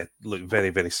 Yeah, look,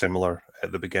 very, very similar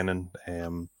at the beginning.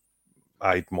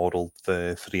 I'd modeled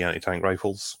the 3 anti-tank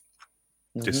rifles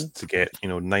just to get,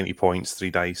 90 points,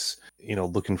 3 dice,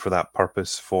 looking for that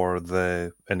purpose for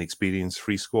the inexperienced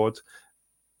free squad.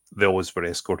 They always were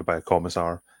escorted by a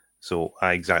commissar. So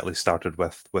I exactly started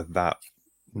with that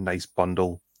nice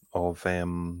bundle of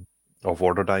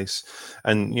order dice.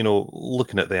 And,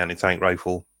 looking at the anti-tank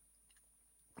rifle,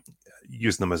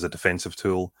 using them as a defensive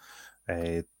tool,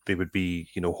 they would be,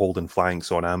 holding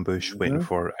flanks on ambush, waiting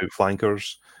for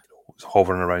outflankers,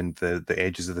 hovering around the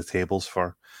edges of the tables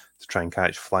to try and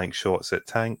catch flank shots at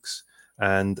tanks.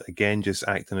 And again, just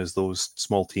acting as those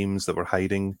small teams that were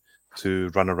hiding to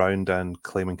run around and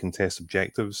claim and contest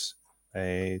objectives,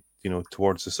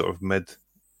 towards the sort of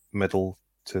middle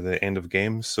to the end of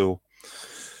games. So,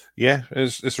 yeah,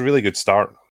 it's a really good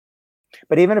start.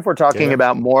 But even if we're talking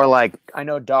about more like, I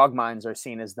know dog mines are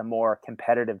seen as the more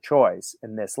competitive choice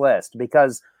in this list,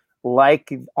 because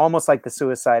almost like the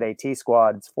Suicide AT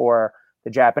squads for the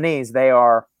Japanese,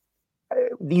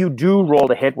 you do roll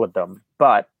to hit with them,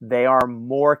 but they are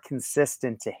more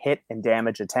consistent to hit and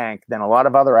damage a tank than a lot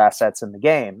of other assets in the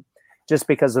game, just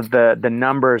because of the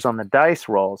numbers on the dice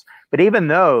rolls. But even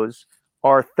those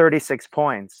are 36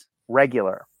 points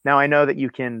regular. Now, I know that you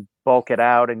can bulk it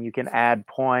out and you can add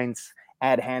points,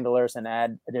 add handlers, and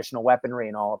add additional weaponry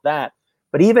and all of that.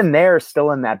 But even they're still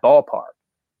in that ballpark.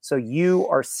 So you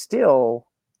are still,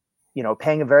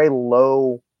 paying a very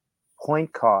low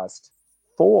point cost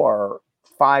for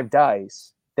 5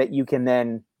 dice that you can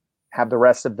then have the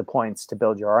rest of the points to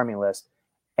build your army list,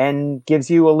 and gives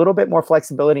you a little bit more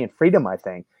flexibility and freedom, I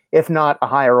think, if not a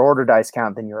higher order dice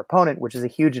count than your opponent, which is a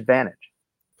huge advantage.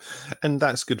 And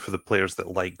that's good for the players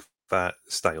that like that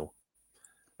style.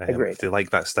 Agreed. If they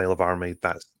like that style of army,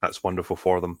 that's wonderful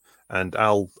for them. And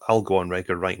I'll go on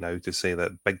record right now to say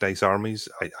that big dice armies,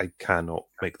 I cannot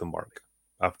make them work.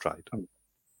 I've tried.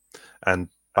 And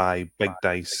by big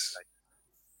dice,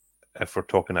 if we're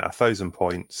talking at 1,000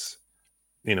 points,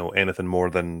 anything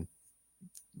more than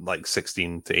like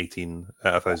 16 to 18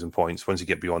 at 1,000 points, once you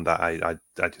get beyond that, I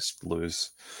just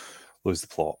lose the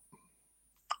plot.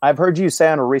 I've heard you say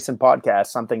on a recent podcast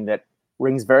something that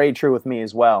rings very true with me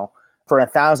as well. For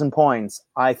 1,000 points,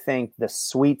 I think the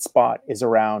sweet spot is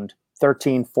around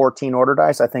 13, 14 order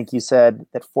dice. I think you said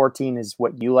that 14 is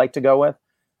what you like to go with.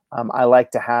 I like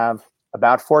to have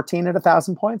about 14 at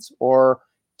 1,000 points, or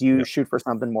do you shoot for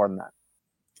something more than that?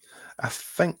 I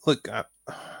think, look,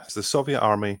 the Soviet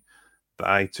army that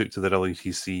I took to the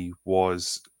WTC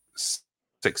was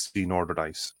 16 order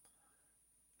dice.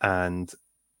 And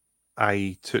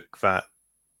I took that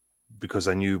because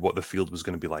I knew what the field was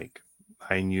going to be like.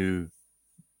 I knew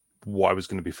what I was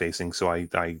going to be facing, so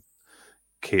I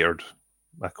catered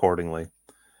accordingly.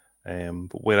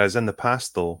 But whereas in the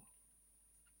past, though,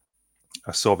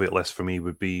 a Soviet list for me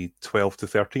would be 12 to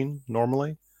 13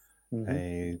 normally,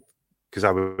 because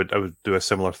I would do a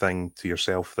similar thing to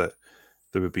yourself, that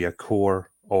there would be a core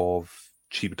of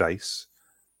cheap dice,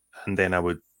 and then I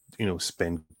would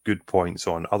spend good points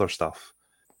on other stuff.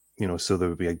 So there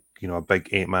would be a big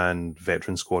 8-man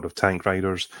veteran squad of tank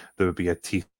riders. There would be a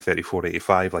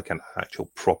T-34-85, like an actual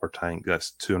proper tank.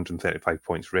 That's 235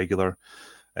 points regular.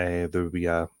 There would be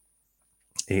a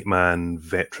 8-man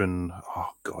veteran,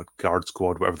 guard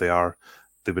squad, whatever they are.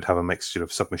 They would have a mixture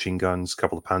of submachine guns, a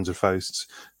couple of Panzerfausts.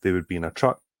 They would be in a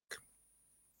truck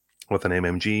with an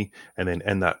MMG, and then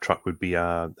in that truck would be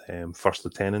a first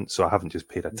lieutenant. So I haven't just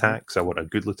paid a tax. I want a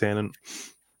good lieutenant.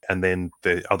 And then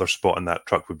the other spot in that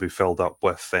truck would be filled up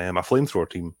with a flamethrower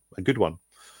team, a good one.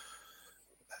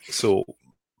 So,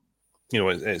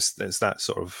 it's that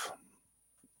sort of...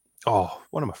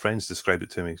 one of my friends described it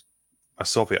to me a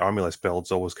Soviet army list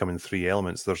builds always come in 3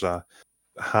 elements. There's a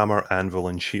hammer, anvil,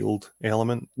 and shield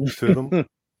element to them,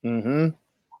 Mm-hmm.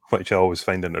 which I always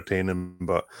find entertaining.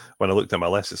 But when I looked at my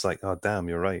list, it's like, oh damn,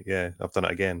 you're right. Yeah, I've done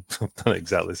it again. I've done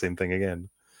exactly the same thing again.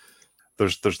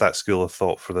 There's that school of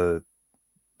thought for the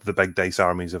big dice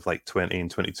armies of like 20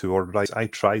 and 22 order dice. I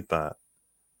tried that,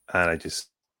 and I just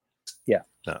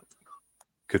no,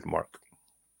 couldn't work.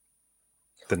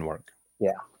 Didn't work.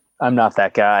 Yeah, I'm not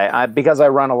that guy. Because I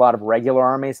run a lot of regular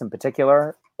armies in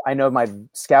particular. I know my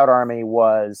scout army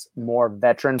was more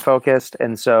veteran focused,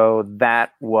 and so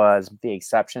that was the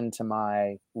exception to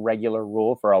my regular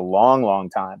rule for a long, long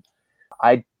time.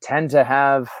 I tend to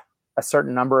have a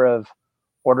certain number of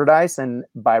order dice, and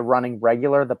by running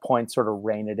regular, the points sort of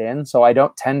rein it in. So I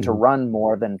don't tend to run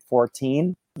more than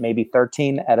 14, maybe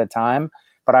 13 at a time.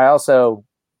 But I also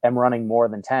am running more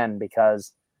than 10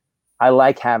 because I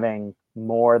like having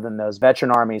more than those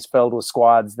veteran armies filled with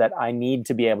squads that I need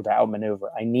to be able to outmaneuver.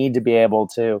 I need to be able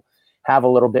to have a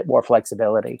little bit more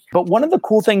flexibility. But one of the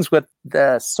cool things with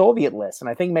the Soviet list, and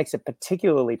I think makes it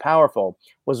particularly powerful,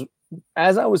 was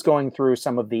as I was going through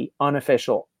some of the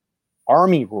unofficial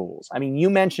army rules. I mean, you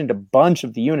mentioned a bunch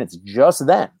of the units just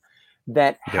then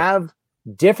that have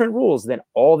different rules than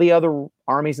all the other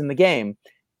armies in the game.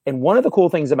 And one of the cool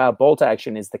things about bolt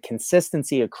action is the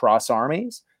consistency across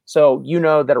armies. So you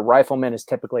know that a rifleman is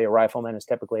typically a rifleman is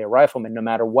typically a rifleman, no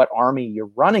matter what army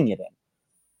you're running it in.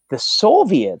 The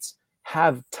Soviets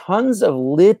have tons of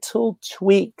little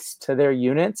tweaks to their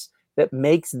units that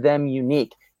makes them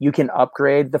unique. You can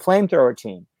upgrade the flamethrower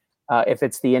team if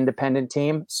it's the independent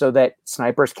team so that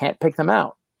snipers can't pick them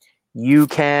out. You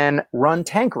can run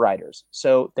tank riders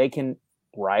so they can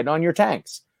ride on your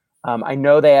tanks. I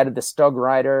know they added the Stug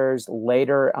Riders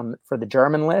later for the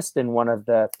German list in one of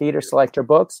the theater selector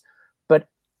books, but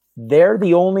they're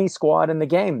the only squad in the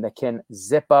game that can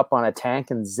zip up on a tank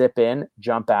and zip in,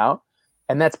 jump out.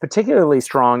 And that's particularly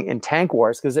strong in tank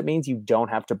wars because it means you don't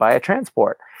have to buy a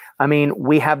transport. I mean,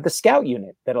 we have the scout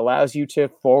unit that allows you to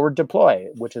forward deploy,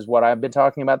 which is what I've been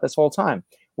talking about this whole time.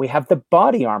 We have the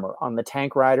body armor on the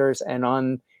tank riders and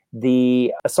on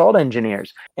the assault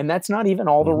engineers. And that's not even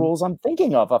all the rules I'm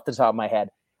thinking of off the top of my head.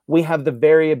 We have the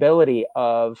variability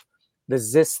of the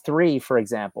ZIS-3, for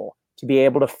example, to be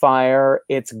able to fire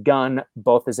its gun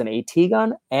both as an AT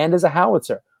gun and as a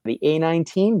howitzer. The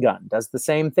A-19 gun does the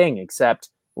same thing, except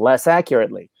less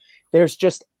accurately. There's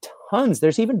just tons.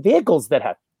 There's even vehicles that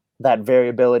have that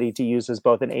variability to use as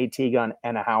both an AT gun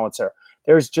and a howitzer.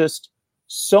 There's just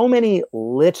so many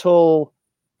little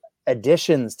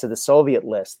additions to the Soviet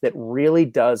list that really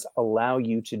does allow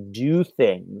you to do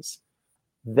things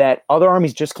that other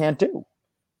armies just can't do.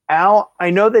 Al, I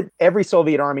know that every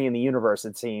Soviet army in the universe,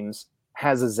 it seems,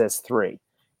 has a ZIS-3.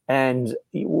 And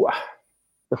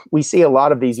we see a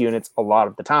lot of these units a lot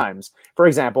of the times. For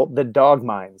example, the dog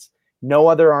mines. No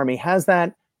other army has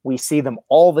that. We see them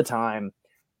all the time.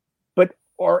 But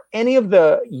are any of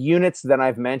the units that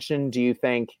I've mentioned, do you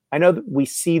think, I know that we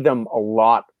see them a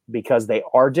lot because they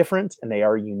are different and they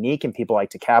are unique and people like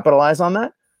to capitalize on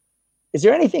that. Is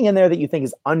there anything in there that you think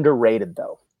is underrated,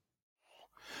 though?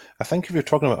 I think if you're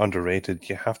talking about underrated,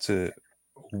 you have to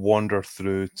wander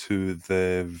through to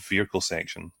the vehicle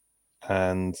section.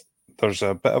 And there's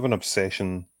a bit of an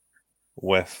obsession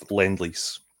with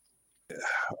Lend-Lease.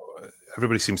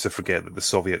 Everybody seems to forget that the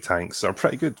Soviet tanks are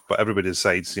pretty good, but everybody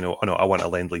decides, oh no, I want a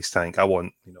Lend-Lease tank. I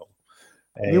want,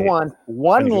 you want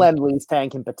one Lend-Lease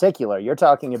tank in particular. You're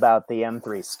talking about the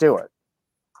M3 Stuart.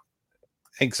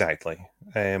 Exactly.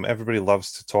 Everybody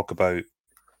loves to talk about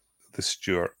the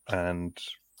Stuart, and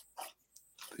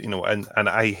and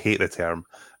I hate the term.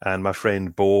 And my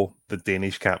friend Bo, the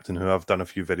Danish captain, who I've done a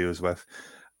few videos with,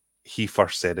 he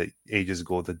first said it ages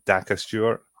ago, the Daka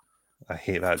Stuart. I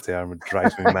hate that term. It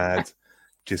drives me mad.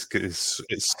 Just because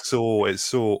it's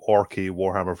so orky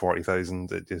Warhammer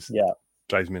 40,000. It just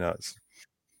drives me nuts.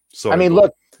 Sorry, I mean, Bo.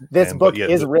 look, this book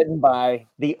is written by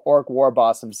the Orc war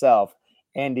boss himself,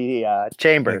 Andy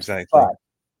Chambers. Exactly.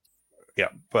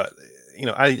 But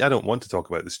I don't want to talk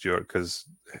about the Stuart because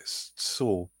it's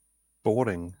so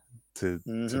boring to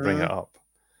bring it up.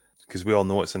 Because we all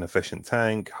know it's an efficient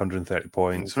tank, 130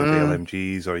 points with the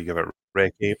LMGs, or you give it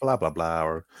recce, blah, blah, blah,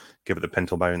 or give it the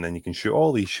pintle mount, and then you can shoot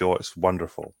all these shots.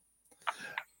 Wonderful.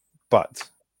 But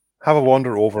have a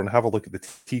wander over and have a look at the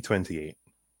T-28.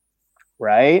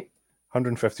 Right.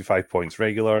 155 points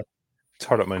regular,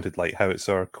 turret-mounted light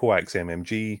howitzer, coax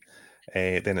MMG.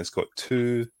 Then it's got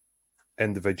 2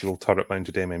 individual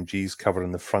turret-mounted MMGs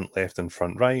covering the front left and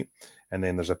front right. And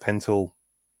then there's a pintle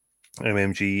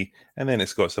MMG, and then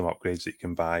it's got some upgrades that you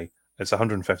can buy. It's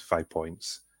 155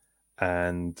 points,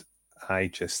 and I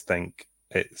just think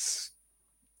it's,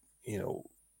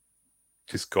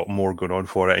 just got more going on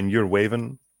for it. And you're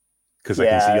waving because I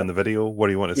can see you on the video. What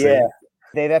do you want to say?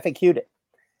 They've FAQ'd it.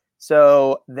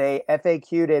 So they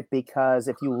FAQ'd it because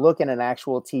if you look at an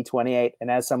actual T28, and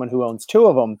as someone who owns two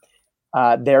of them,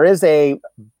 there is a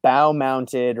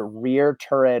bow-mounted rear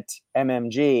turret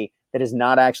MMG that is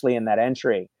not actually in that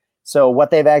entry. So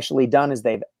what they've actually done is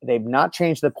they've not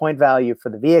changed the point value for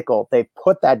the vehicle. They've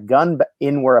put that gun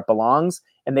in where it belongs,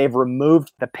 and they've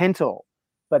removed the pintle.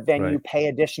 But then you pay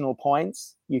additional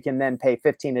points. You can then pay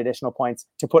 15 additional points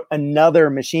to put another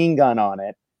machine gun on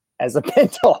it as a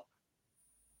pintle.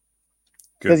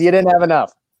 Because you didn't have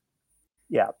enough.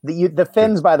 Yeah. The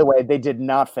fins, by the way, they did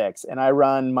not fix. And I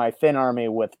run my Fin army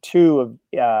with two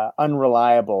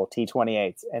unreliable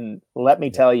T28s. And let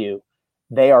me tell you,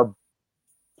 they are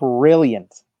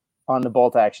brilliant on the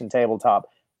bolt action tabletop.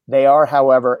 They are,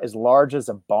 however, as large as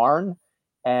a barn.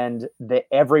 And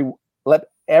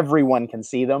everyone can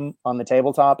see them on the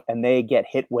tabletop. And they get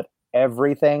hit with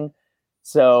everything.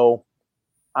 So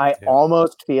I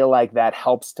almost feel like that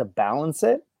helps to balance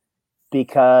it.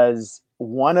 Because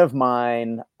one of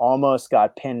mine almost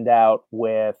got pinned out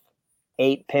with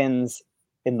 8 pins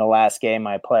in the last game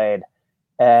I played.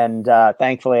 And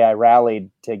thankfully I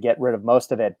rallied to get rid of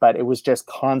most of it, but it was just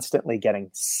constantly getting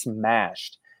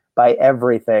smashed by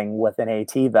everything with an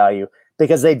AT value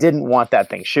because they didn't want that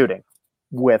thing shooting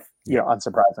with,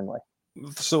 unsurprisingly.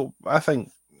 So I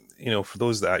think, for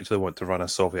those that actually want to run a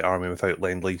Soviet army without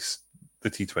Lend-Lease, the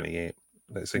T28,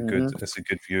 it's a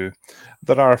good view.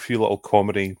 There are a few little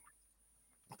comedy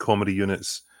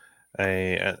units.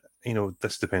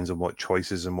 This depends on what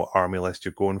choices and what army list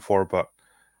you're going for, but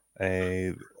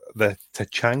the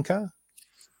Tachanka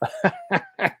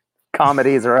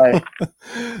comedies, right?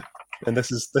 And this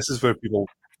is where people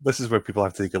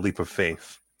have to take a leap of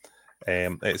faith.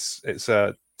 It's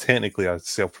technically a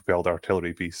self-propelled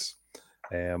artillery piece,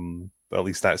 but at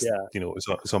least that's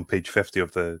it's on page 50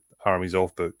 of the Armies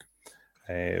Off book.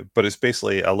 But it's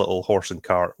basically a little horse and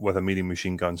cart with a medium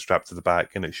machine gun strapped to the back,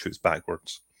 and it shoots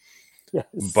backwards. Yes.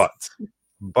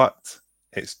 But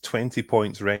it's 20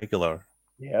 points regular.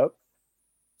 Yep.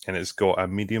 And it's got a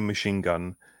medium machine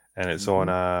gun, and it's on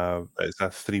a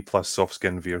 3+ soft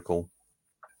skin vehicle.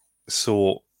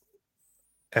 So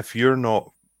if you're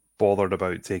not bothered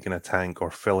about taking a tank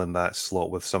or filling that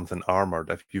slot with something armored,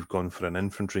 if you've gone for an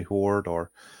infantry horde,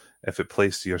 or if it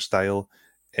plays to your style,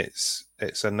 it's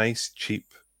a nice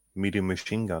cheap medium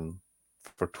machine gun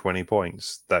for 20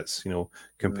 points. That's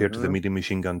compared to the medium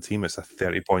machine gun team, it's a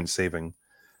 30-point saving.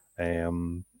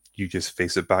 You just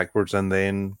face it backwards and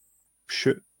then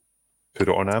shoot, put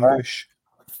it on ambush.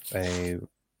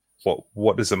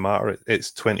 What does it matter?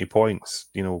 It's 20 points.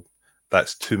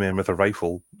 That's 2 men with a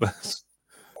rifle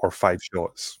or 5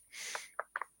 shots.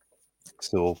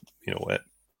 So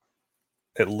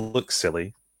it looks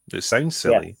silly, it sounds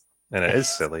silly. And it is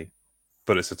silly,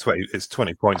 but it's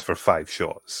 20 points for 5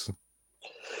 shots.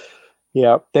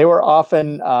 Yeah, they were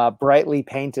often brightly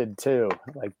painted too,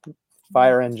 like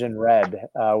fire engine red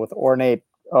with ornate.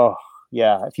 Oh,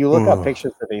 yeah. If you look up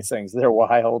pictures of these things, they're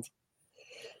wild.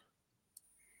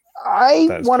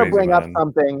 I want to bring up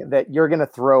something that you're going to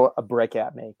throw a brick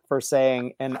at me for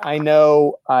saying, and I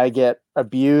know I get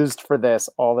abused for this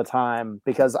all the time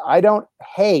because I don't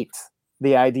hate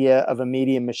the idea of a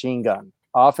medium machine gun.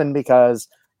 Often because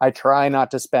I try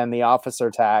not to spend the officer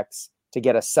tax to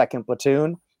get a second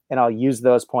platoon, and I'll use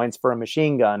those points for a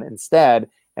machine gun instead.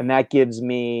 And that gives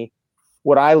me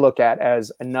what I look at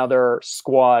as another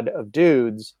squad of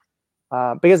dudes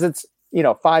because it's,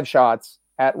 5 shots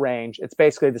at range. It's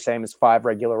basically the same as 5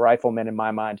 regular riflemen in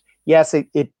my mind. Yes,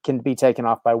 it can be taken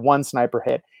off by 1 sniper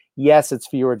hit. Yes, it's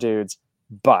fewer dudes,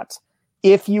 but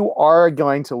if you are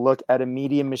going to look at a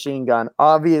medium machine gun,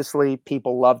 obviously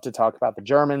people love to talk about the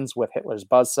Germans with Hitler's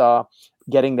buzzsaw,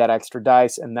 getting that extra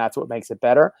dice, and that's what makes it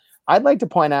better. I'd like to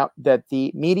point out that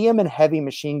the medium and heavy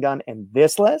machine gun in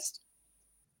this list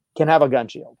can have a gun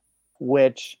shield,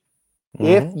 which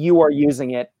if you are using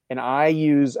it, and I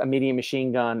use a medium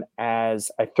machine gun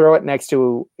as I throw it next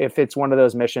to, if it's one of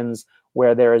those missions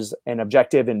where there's an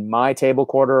objective in my table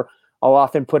quarter, I'll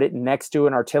often put it next to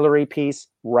an artillery piece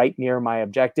right near my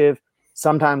objective,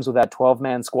 sometimes with that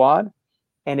 12-man squad.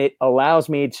 And it allows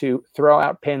me to throw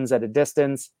out pins at a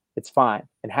distance. It's fine.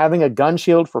 And having a gun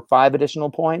shield for 5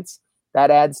 additional points, that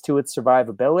adds to its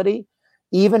survivability.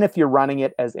 Even if you're running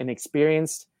it as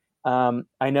inexperienced,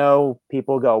 I know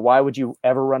people go, why would you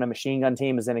ever run a machine gun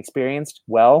team as inexperienced?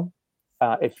 Well,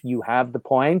 if you have the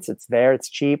points, it's there, it's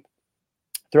cheap.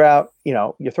 You're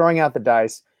throwing out the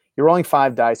dice. You're rolling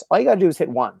 5 dice. All you got to do is hit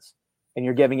ones. and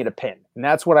you're giving it a pin. And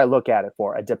that's what I look at it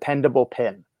for, a dependable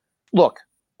pin. Look,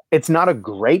 it's not a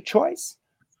great choice,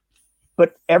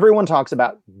 but everyone talks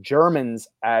about Germans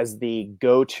as the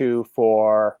go-to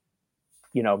for,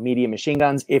 medium machine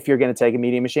guns. If you're going to take a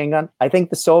medium machine gun, I think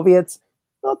the Soviets,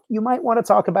 look, you might want to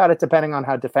talk about it depending on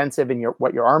how defensive and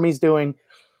what your army's doing.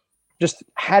 Just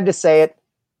had to say it.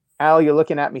 Al, you're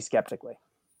looking at me skeptically.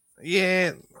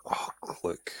 Yeah.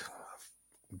 Look,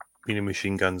 medium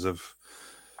machine guns have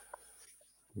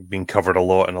been covered a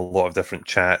lot in a lot of different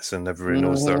chats, and everybody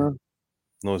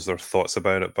knows their thoughts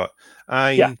about it. But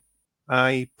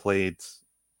I played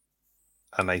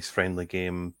a nice friendly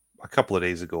game a couple of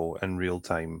days ago in real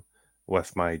time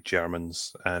with my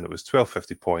Germans, and it was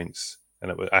 1250 points,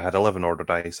 and I had 11 order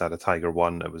dice. I had a Tiger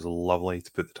 1. It was lovely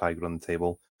to put the Tiger on the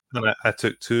table, and I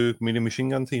took 2 medium machine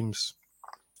gun teams,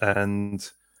 and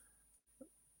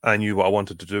I knew what I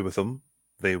wanted to do with them.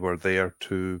 They were there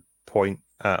to point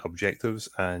at objectives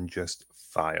and just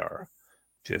fire,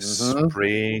 just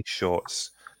spray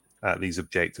shots at these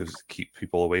objectives to keep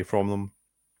people away from them.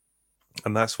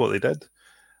 And that's what they did.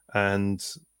 And,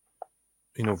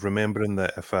 remembering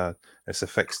that if it's a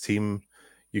fixed team,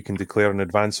 you can declare an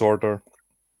advance order,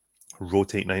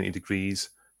 rotate 90 degrees,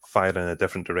 fire in a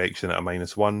different direction at a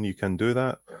 -1. You can do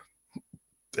that.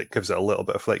 It gives it a little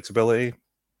bit of flexibility.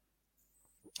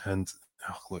 And,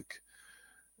 look,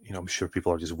 I'm sure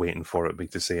people are just waiting for me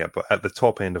to say it, but at the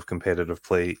top end of competitive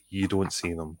play, you don't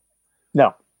see them.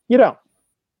 No, you don't.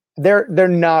 They're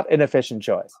not an efficient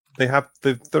choice. They're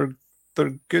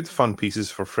good fun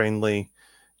pieces for friendly,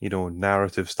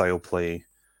 narrative style play.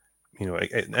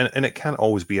 And it can't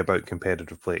always be about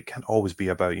competitive play. It can't always be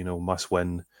about, must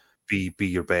win, be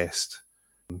your best.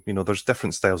 There's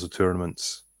different styles of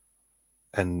tournaments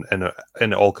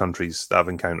in all countries that I've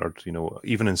encountered,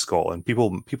 even in Scotland.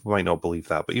 People might not believe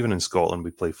that, but even in Scotland,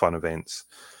 we play fun events.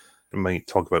 I might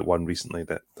talk about one recently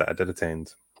that I did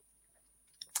attend.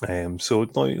 So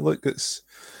look, it's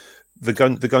the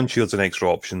gun shield's an extra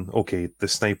option. Okay, the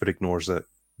sniper ignores it.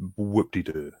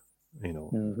 Whoop-de-doo,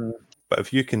 But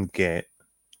if you can get,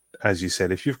 as you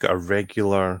said, if you've got a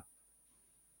regular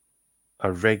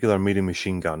medium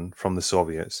machine gun from the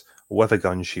Soviets with a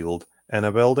gun shield in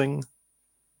a building,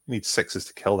 you need 6s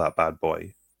to kill that bad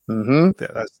boy.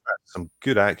 That's some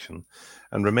good action.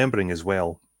 And remembering as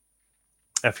well,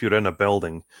 if you're in a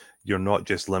building, you're not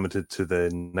just limited to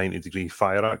the 90-degree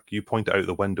fire arc. You point it out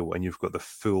the window and you've got the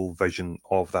full vision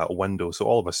of that window. So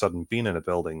all of a sudden, being in a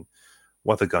building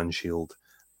with a gun shield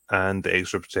and the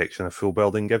extra protection a full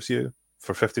building gives you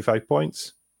for 55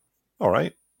 points, all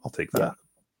right, I'll take that.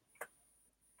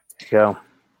 Go.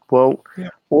 Well,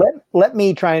 let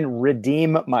me try and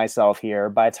redeem myself here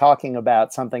by talking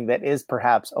about something that is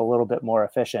perhaps a little bit more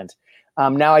efficient.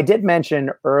 Now, I did mention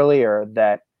earlier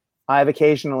that I've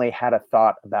occasionally had a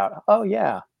thought about,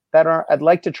 I'd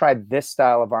like to try this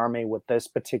style of army with this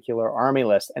particular army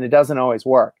list, and it doesn't always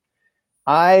work.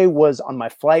 I was on my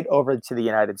flight over to the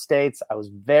United States. I was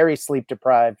very sleep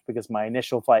deprived because my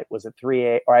initial flight was at 3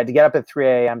 a.m., or I had to get up at 3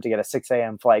 a.m. to get a 6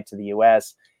 a.m. flight to the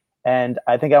U.S., and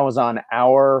I think I was on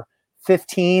hour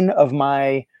 15 of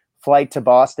my flight to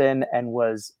Boston and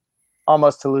was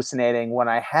almost hallucinating when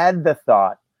I had the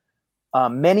thought.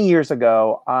 Many years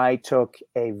ago, I took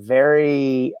a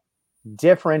very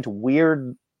different,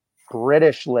 weird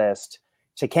British list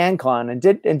to CanCon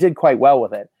and did quite well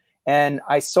with it. And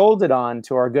I sold it on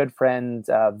to our good friend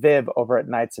Viv over at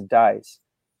Knights of Dice.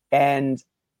 And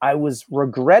I was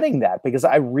regretting that because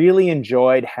I really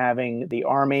enjoyed having the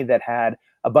army that had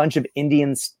a bunch of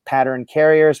Indian pattern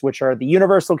carriers, which are the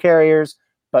universal carriers,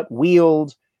 but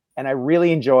wheeled. And I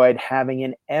really enjoyed having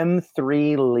an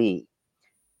M3 Lee.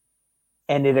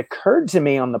 And it occurred to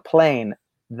me on the plane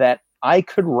that I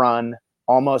could run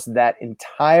almost that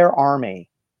entire army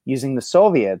using the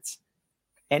Soviets,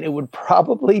 and it would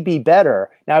probably be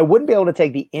better. Now, I wouldn't be able to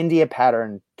take the India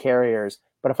pattern carriers,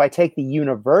 but if I take the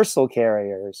universal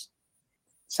carriers,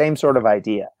 same sort of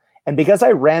idea. And because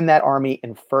I ran that army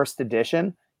in first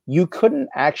edition, you couldn't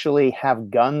actually have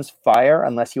guns fire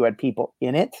unless you had people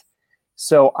in it.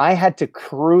 So I had to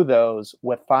crew those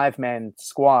with 5-man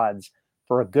squads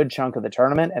for a good chunk of the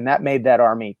tournament, and that made that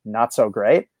army not so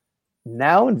great.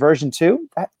 Now in version 2,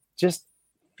 that just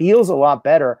feels a lot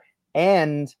better.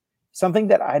 And something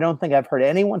that I don't think I've heard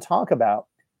anyone talk about,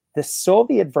 the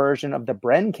Soviet version of the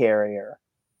Bren carrier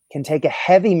can take a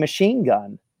heavy machine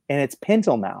gun in its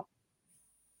pintle mount,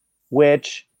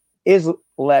 which is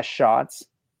less shots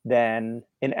than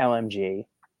an LMG,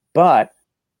 but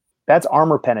that's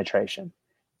armor penetration.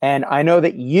 And I know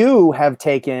that you have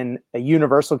taken a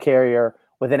universal carrier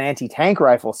with an anti-tank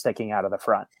rifle sticking out of the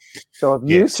front. So if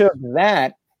you took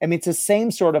that I mean, it's the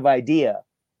same sort of idea,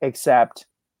 except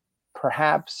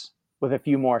perhaps with a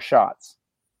few more shots.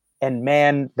 And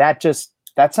man, that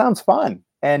sounds fun.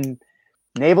 And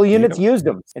naval units used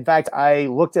them. In fact, I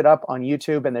looked it up on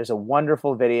YouTube, and there's a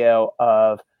wonderful video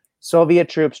of Soviet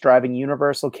troops driving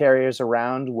universal carriers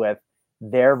around with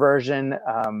their version,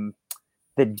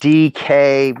 the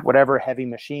DK, whatever heavy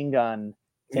machine gun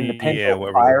in the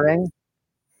pintle firing.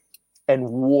 And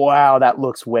wow, that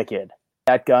looks wicked.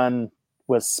 That gun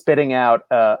was spitting out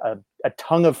a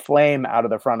tongue of flame out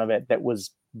of the front of it that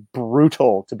was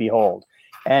brutal to behold.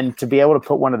 And to be able to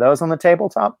put one of those on the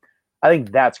tabletop, I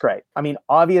think that's great. I mean,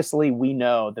 obviously, we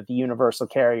know that the universal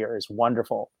carrier is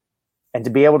wonderful. And to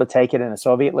be able to take it in a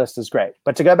Soviet list is great.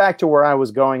 But to go back to where I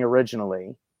was going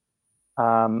originally,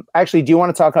 actually, do you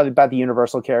want to talk about the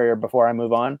universal carrier before I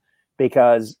move on?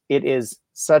 Because it is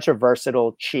such a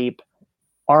versatile, cheap,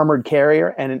 armored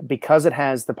carrier. And because it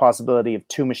has the possibility of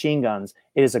 2 machine guns,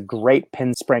 it is a great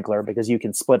pin sprinkler because you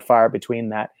can split fire between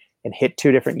that and hit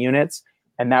 2 different units.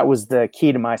 And that was the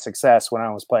key to my success when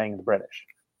I was playing the British.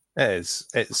 It is.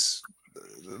 It's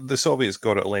the Soviets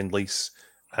got it Lend-Lease,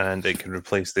 and it can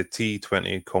replace the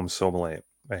T-20 Komsomolets,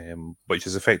 which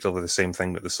is effectively the same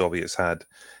thing that the Soviets had,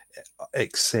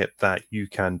 except that you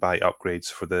can buy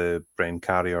upgrades for the Bren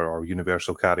carrier or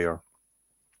universal carrier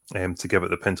to give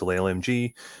it the Pintle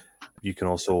LMG. You can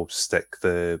also stick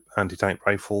the anti-tank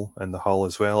rifle in the hull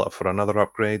as well for another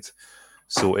upgrade.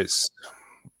 So it's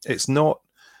not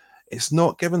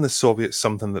giving the Soviets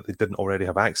something that they didn't already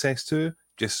have access to,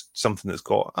 just something that's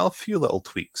got a few little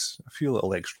tweaks, a few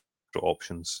little extra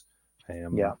options.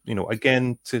 You know,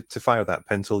 again, to fire that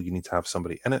Pintle, you need to have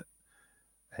somebody in it.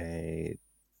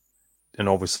 And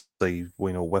obviously,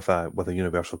 you know, with a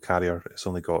universal carrier, it's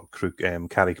only got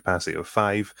carry capacity of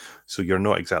 5, so you're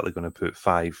not exactly going to put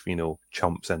 5, you know,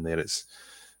 chumps in there. It's,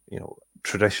 you know,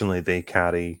 traditionally they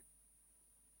carry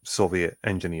Soviet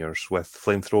engineers with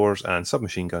flamethrowers and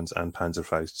submachine guns and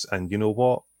Panzerfausts, and you know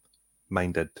what?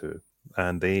 Mine did too,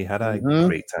 and they had a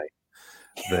great time.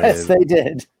 Yes, they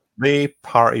did. They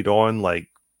partied on like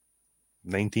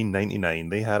 1999.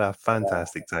 They had a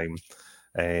fantastic time.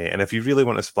 And if you really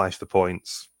want to splash the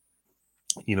points,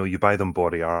 you know, you buy them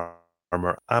body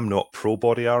armor. I'm not pro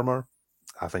body armor.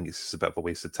 I think it's just a bit of a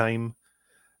waste of time,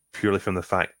 purely from the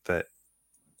fact that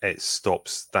it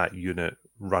stops that unit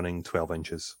running 12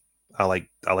 inches. I like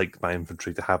my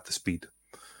infantry to have the speed,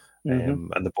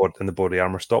 and the body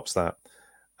armor stops that.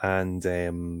 And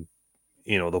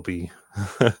you know, there'll be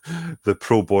the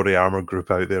pro body armor group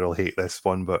out there will hate this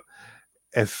one, but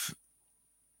if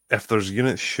there's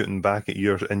units shooting back at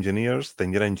your engineers,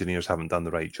 then your engineers haven't done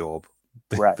the right job.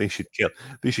 Right. They should get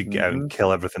out and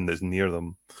kill everything that's near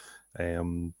them.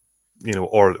 You know,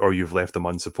 or you've left them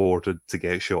unsupported to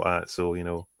get shot at. So, you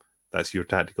know, that's your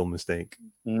tactical mistake.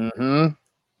 Did you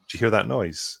hear that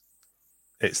noise?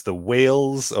 It's the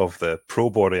wails of the pro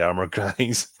body armor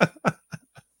guys.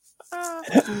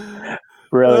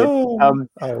 Brilliant.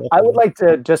 I would like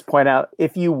to just point out,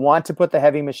 if you want to put the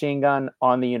heavy machine gun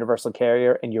on the universal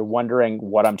carrier and you're wondering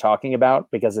what I'm talking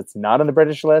about because it's not on the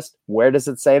British list, where does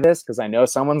it say this? Because I know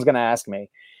someone's going to ask me.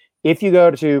 If you go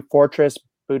to Fortress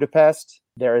Budapest,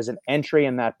 there is an entry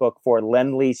in that book for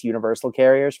Lend-Lease universal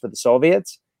carriers for the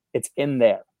Soviets. It's in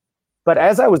there. But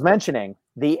as I was mentioning,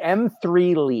 the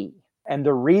M3 Lee, and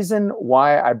the reason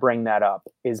why I bring that up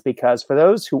is because for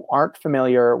those who aren't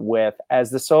familiar with, as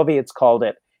the Soviets called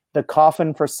it, the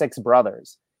coffin for 6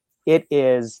 brothers, it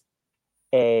is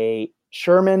a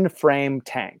Sherman frame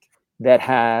tank that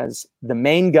has the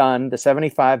main gun, the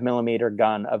 75 millimeter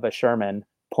gun of a Sherman,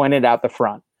 pointed out the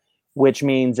front, which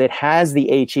means it has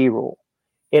the HE rule.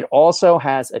 It also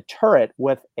has a turret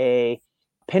with a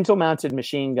pintle-mounted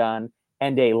machine gun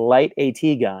and a light AT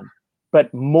gun.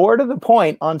 But more to the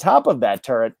point, on top of that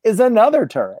turret is another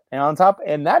turret. And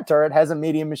that turret has a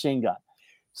medium machine gun.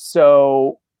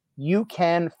 So you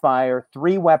can fire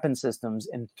 3 weapon systems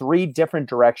in 3 different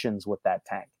directions with that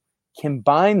tank.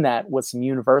 Combine that with some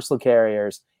universal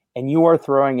carriers, and you are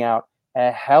throwing out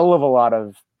a hell of a lot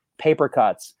of paper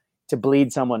cuts to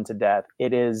bleed someone to death.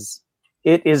 It is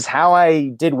how I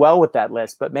did well with that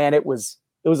list. But man, it was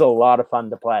a lot of fun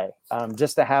to play,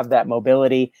 just to have that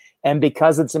mobility. And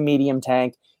because it's a medium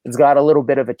tank, it's got a little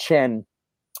bit of a chin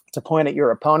to point at your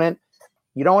opponent.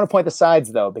 You don't want to point the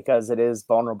sides, though, because it is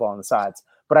vulnerable on the sides.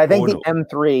 But I think the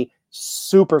M3,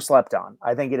 super slept on.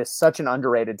 I think it is such an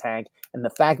underrated tank. And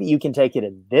the fact that you can take it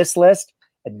in this list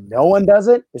and no one does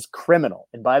it is criminal.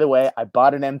 And by the way, I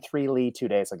bought an M3 Lee 2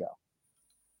 days ago.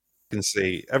 I can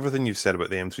say everything you've said about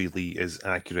the M3 Lee is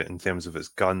accurate in terms of its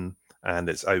gun and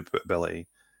its output ability.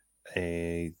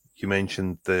 You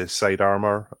mentioned the side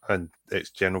armor and its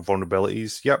general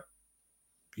vulnerabilities. Yep.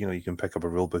 You can pick up a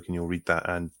rule book and you'll read that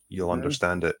and you'll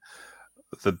understand it.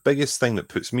 The biggest thing that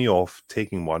puts me off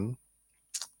taking one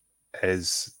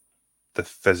is the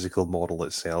physical model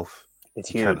itself.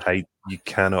 It's you huge. Can't hide. You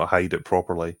cannot hide it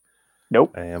properly.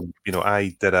 Nope.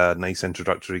 I did a nice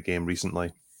introductory game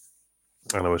recently,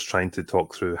 and I was trying to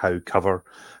talk through how cover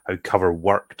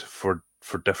worked for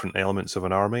different elements of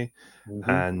an army.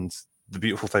 And the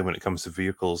beautiful thing when it comes to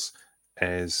vehicles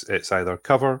is it's either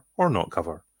cover or not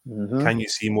cover. Can you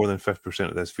see more than 50%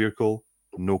 of this vehicle?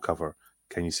 No cover.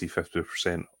 Can you see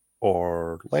 50%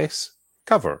 or less?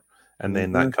 Cover. And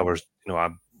then that covers,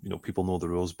 people know the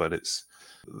rules, but it's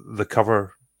the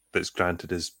cover that's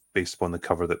granted is based upon the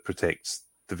cover that protects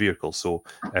the vehicle. So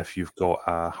if you've got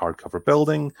a hardcover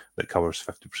building that covers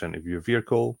 50% of your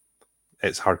vehicle,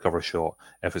 it's hardcover shot.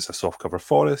 If it's a softcover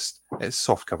forest, it's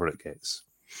soft cover it gets.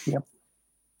 Yep.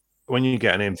 When you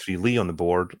get an M3 Lee on the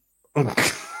board,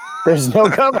 there's no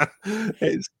cover.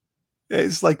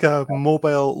 It's like a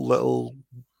mobile little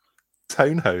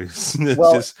townhouse.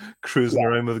 It's just cruising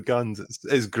around with guns.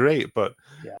 It's great, but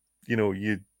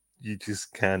you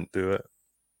just can't do it.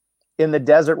 In the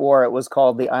Desert War, it was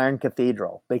called the Iron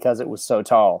Cathedral because it was so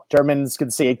tall. Germans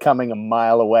could see it coming a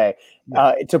mile away.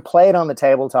 To play it on the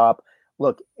tabletop,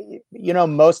 look,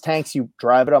 most tanks, you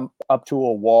drive it up to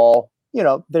a wall,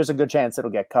 there's a good chance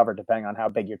it'll get covered depending on how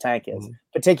big your tank is,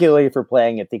 particularly if you're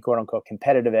playing at the quote-unquote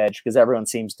competitive edge, because everyone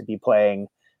seems to be playing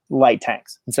light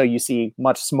tanks. And so you see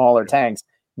much smaller tanks,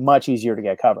 much easier to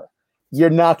get cover. You're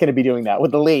not going to be doing that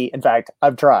with the Lee. In fact,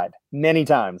 I've tried many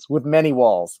times with many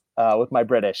walls with my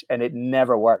British, and it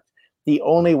never worked. The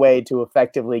only way to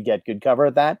effectively get good cover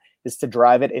at that is to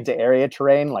drive it into area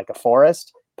terrain like a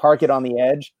forest, park it on the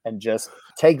edge, and just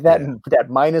take that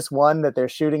 -1 that they're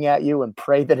shooting at you and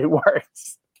pray that it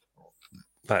works.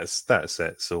 That's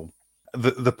it. So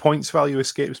the points value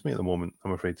escapes me at the moment,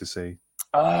 I'm afraid to say.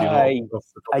 I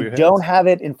don't have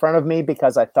it in front of me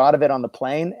because I thought of it on the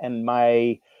plane, and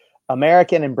my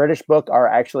American and British book are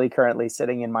actually currently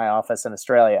sitting in my office in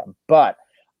Australia. But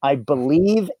I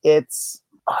believe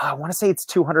I want to say it's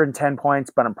 210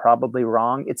 points, but I'm probably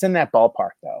wrong. It's in that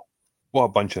ballpark, though. What a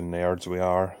bunch of nerds we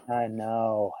are. I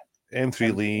know.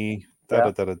 M3 Lee,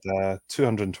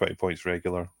 220 points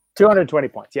regular. 220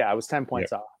 points. Yeah, I was 10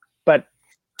 points off. But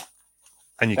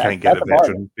and you can't get a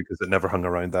veteran because it never hung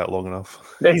around that long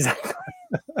enough. Exactly.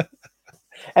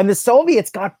 And the Soviets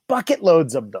got bucket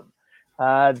loads of them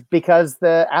because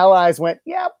the Allies went,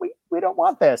 we don't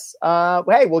want this.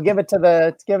 Hey, we'll give it to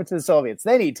the Soviets.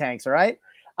 They need tanks, all right?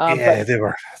 They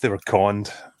were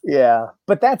conned. Yeah,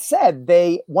 but that said,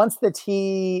 once the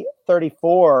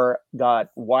T-34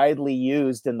 got widely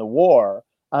used in the war,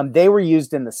 they were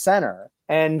used in the center,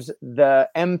 and the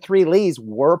M3 Lees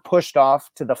were pushed off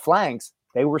to the flanks.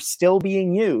 They were still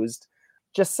being used.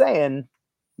 Just saying,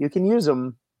 you can use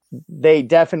them. They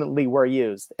definitely were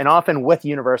used, and often with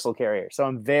universal carriers. So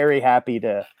I'm very happy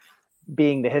to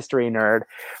being the history nerd.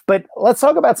 But let's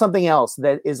talk about something else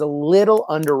that is a little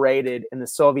underrated in the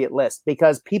Soviet list,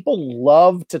 because people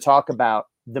love to talk about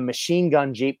the machine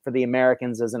gun Jeep for the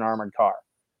Americans as an armored car.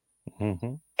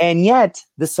 And yet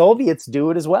the Soviets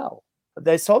do it as well.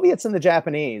 The Soviets and the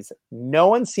Japanese, no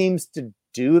one seems to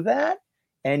do that.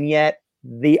 And yet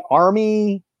the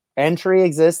army entry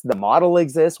exists, the model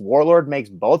exists. Warlord makes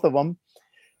both of them.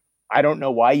 I don't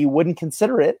know why you wouldn't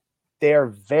consider it.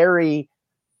 They're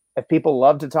if people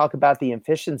love to talk about the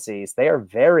efficiencies, they are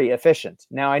very efficient.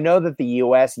 Now, I know that the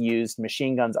US used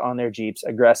machine guns on their Jeeps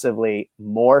aggressively,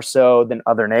 more so than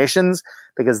other nations,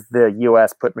 because the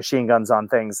US put machine guns on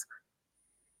things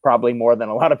probably more than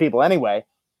a lot of people anyway.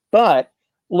 But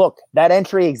look, that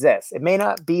entry exists. It may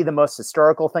not be the most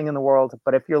historical thing in the world,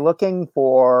 but if you're looking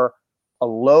for a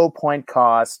low point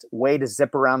cost way to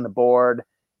zip around the board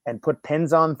and put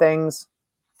pins on things,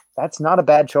 that's not a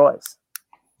bad choice.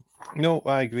 No,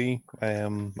 I agree.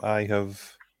 I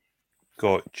have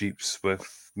got Jeeps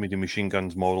with medium machine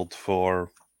guns modeled for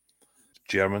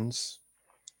Germans.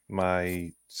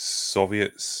 My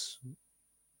Soviets,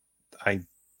 I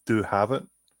do have it.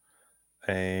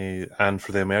 And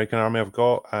for the American army I've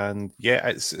got. And yeah,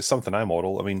 it's something I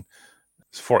model. I mean,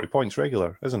 it's 40 points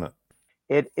regular, isn't it?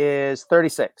 It is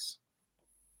 36.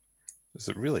 Is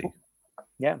it really?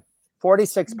 Yeah.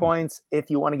 46 points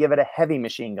if you want to give it a heavy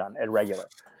machine gun at regular.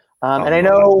 And I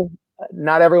know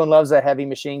not everyone loves a heavy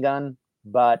machine gun,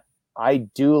 but I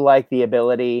do like the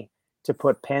ability to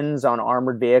put pins on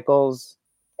armored vehicles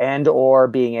and or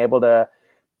being able to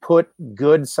put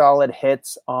good solid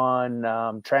hits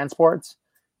on transports.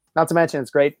 Not to mention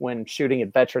it's great when shooting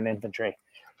at veteran infantry.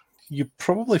 You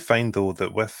probably find though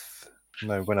that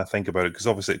now when I think about it, because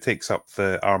obviously it takes up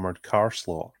the armored car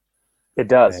slot. It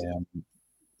does.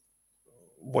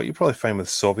 What you probably find with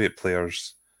Soviet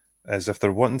players is if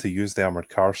they're wanting to use the armored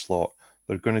car slot,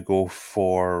 they're going to go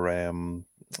for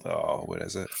what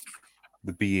is it?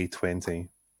 The BA-20.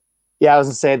 Yeah, I was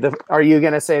gonna say are you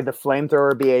gonna say the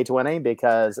flamethrower BA-20?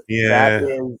 Because that Yeah.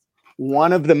 is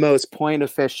one of the most point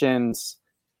efficient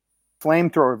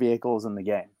flamethrower vehicles in the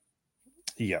game.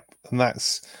 Yep, and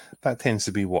that tends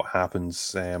to be what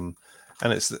happens. And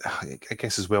it's, I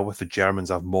guess, as well with the Germans,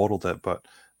 I've modelled it, but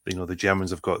the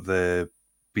Germans have got the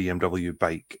BMW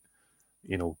bike.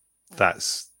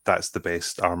 That's the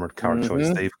best armored car choice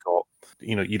they've got.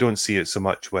 You don't see it so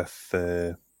much with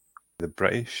the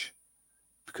British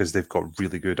because they've got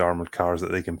really good armored cars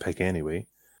that they can pick anyway.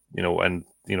 And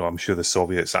I'm sure the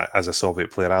Soviets, as a Soviet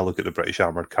player, I look at the British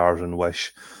armored cars and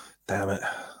wish, damn it,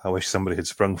 I wish somebody had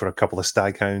sprung for a couple of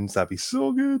Staghounds. That'd be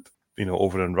so good.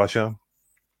 Over in Russia.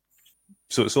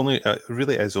 So it's only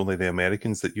really is only the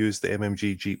Americans that use the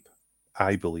MMG Jeep,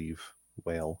 I believe.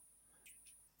 Well,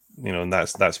 and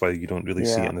that's why you don't really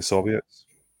see it in the Soviets.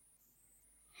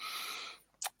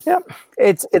 Yep,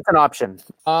 it's an option.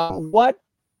 What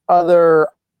other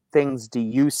things do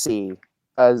you see?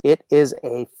 It is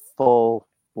a full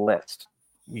list.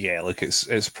 Yeah, look, it's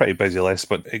a pretty busy list,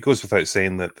 but it goes without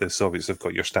saying that the Soviets have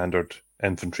got your standard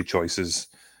infantry choices,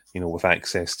 with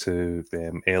access to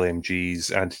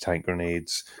LMGs, anti-tank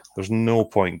grenades. There's no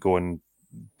point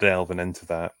delving into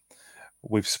that.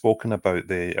 We've spoken about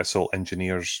the assault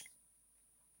engineers.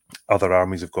 Other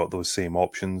armies have got those same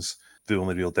options. The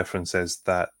only real difference is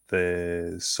that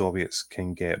the Soviets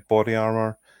can get body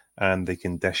armor and they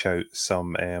can dish out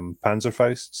some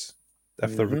Panzerfausts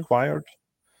if they're required,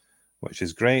 which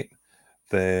is great.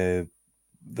 The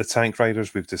tank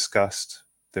riders we've discussed,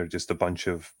 they're just a bunch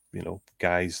of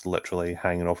guys literally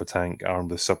hanging off a tank armed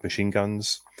with submachine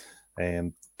guns,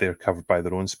 and they're covered by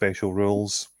their own special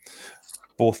rules.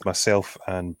 Both myself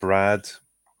and Brad,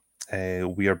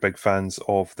 we are big fans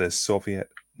of the Soviet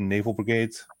Naval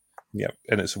Brigade. Yep,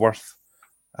 and it's worth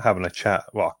having a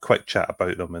quick chat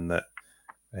about them in that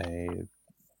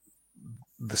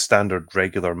the standard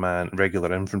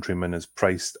regular infantryman is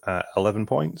priced at 11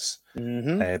 points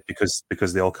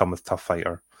because they all come with Tough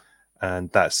Fighter, and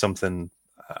that's something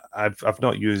I've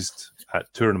not used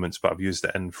at tournaments, but I've used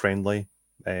it in friendly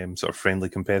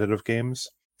competitive games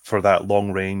for that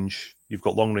long range. You've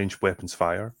got long range weapons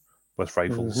fire with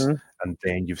rifles, and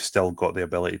then you've still got the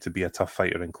ability to be a tough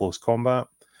fighter in close combat.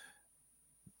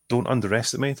 Don't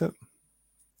underestimate it.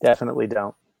 Definitely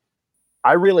don't.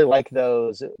 I really like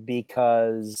those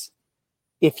because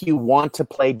if you want to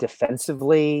play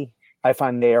defensively, I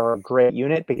find they are a great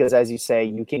unit because, as you say,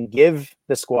 you can give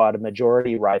the squad a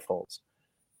majority rifles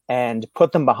and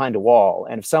put them behind a wall.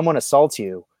 And if someone assaults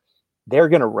you, they're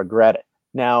going to regret it.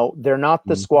 Now, they're not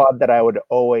the squad that I would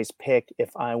always pick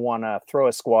if I want to throw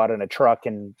a squad in a truck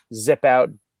and zip out,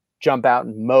 jump out,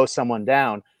 and mow someone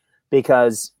down,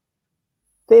 because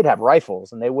they'd have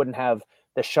rifles and they wouldn't have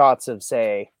the shots of,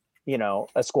 say,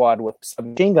 a squad with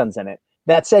submachine guns in it.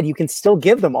 That said, you can still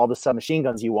give them all the submachine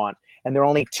guns you want, and they're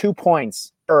only 2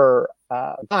 points per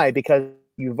guy because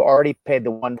you've already paid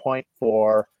the 1 point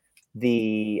for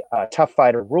the tough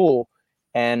fighter rule,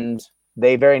 and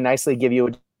they very nicely give you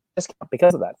a discount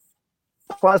because of that.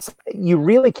 Plus, you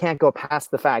really can't go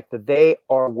past the fact that they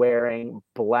are wearing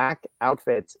black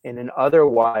outfits in an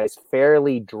otherwise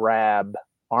fairly drab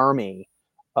army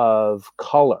of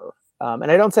color.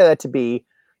 And I don't say that to be,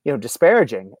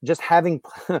 disparaging. Just having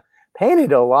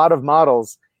painted a lot of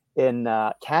models in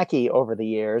khaki over the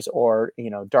years, or,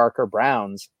 darker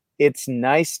browns, it's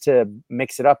nice to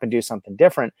mix it up and do something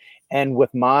different. And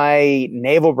with my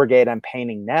naval brigade I'm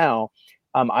painting now,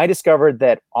 I discovered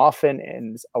that often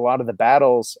in a lot of the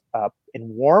battles in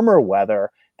warmer weather,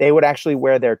 they would actually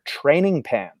wear their training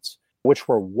pants, which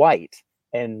were white.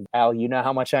 And Al, you know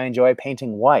how much I enjoy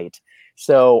painting white.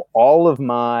 So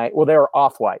they're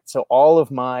off-white. So all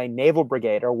of my naval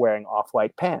brigade are wearing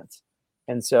off-white pants.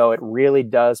 And so it really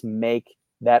does make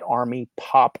that army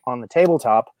pop on the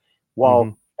tabletop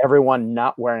while everyone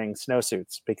not wearing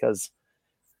snowsuits, because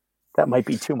that might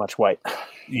be too much white.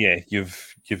 Yeah,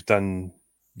 you've done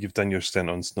your stint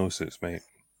on snowsuits, mate.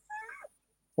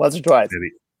 Once or twice.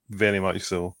 Very, very much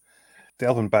so.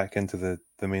 Delving back into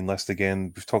the main list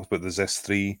again, we've talked about the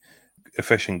ZIS-3,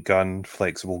 efficient gun,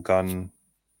 flexible gun,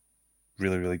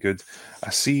 really, really good. I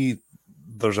see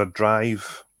there's a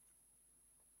drive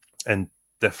in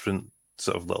different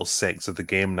sort of little sects of the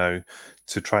game now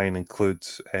to try and include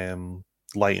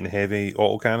light and heavy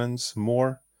autocannons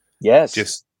more. Yes.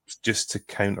 Just just to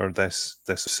counter this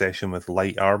obsession with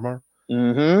light armor.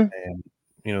 So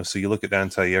you look at the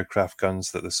anti-aircraft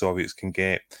guns that the Soviets can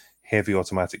get, heavy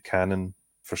automatic cannon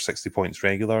for 60 points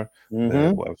regular,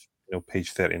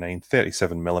 page 39,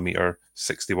 37 millimeter,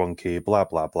 61K, blah,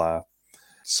 blah, blah.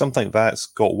 Something like that's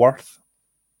got worth.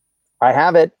 I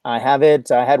have it. I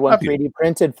had one 3D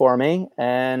printed for me.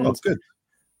 And good.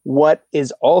 What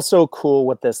is also cool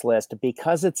with this list,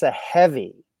 because it's a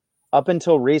heavy, up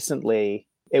until recently,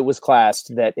 it was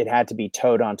classed that it had to be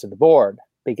towed onto the board.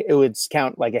 It would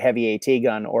count like a heavy AT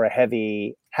gun or a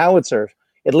heavy howitzer,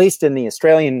 at least in the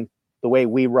Australian, the way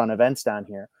we run events down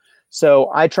here.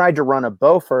 So I tried to run a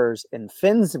Bofors in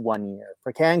Finns one year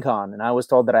for CanCon, and I was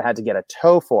told that I had to get a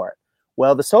tow for it.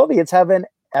 Well, the Soviets have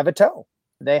a tow.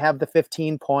 They have the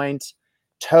 15-point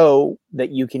tow that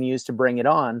you can use to bring it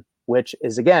on, which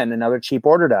is, again, another cheap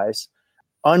order dice.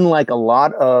 Unlike a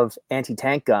lot of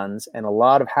anti-tank guns and a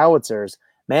lot of howitzers,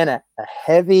 man, a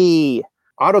heavy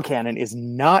autocannon is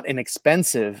not an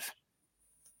expensive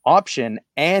option,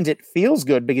 and it feels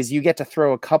good because you get to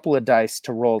throw a couple of dice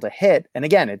to roll to hit. And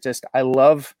again, I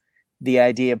love the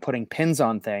idea of putting pins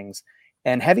on things,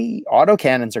 and heavy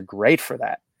autocannons are great for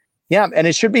that. Yeah, and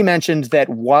it should be mentioned that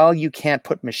while you can't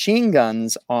put machine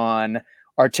guns on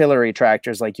artillery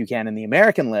tractors like you can in the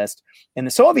American list, in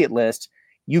the Soviet list,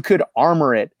 you could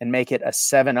armor it and make it a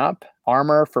 7-up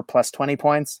armor for plus 20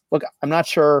 points. Look, I'm not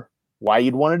sure why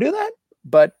you'd want to do that,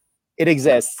 but it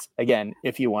exists, again,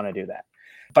 if you want to do that.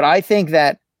 But I think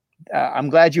that I'm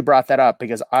glad you brought that up,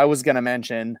 because I was going to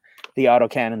mention the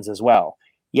autocannons as well.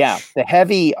 Yeah, the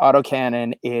heavy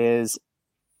autocannon is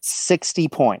 60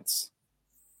 points.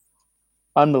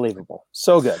 Unbelievable.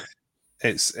 So good.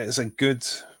 It's a good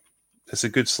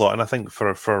slot. And I think for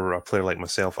a player like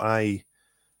myself, I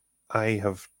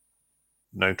have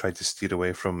now tried to steer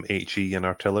away from HE and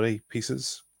artillery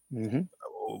pieces.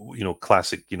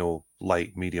 Classic,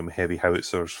 light, medium, heavy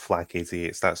howitzers, flak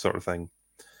 88s, that sort of thing.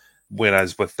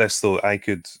 Whereas with this, though, I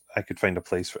could find a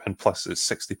place for, and plus it's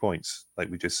 60 points, like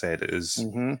we just said. It is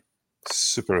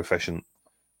super efficient.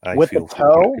 With the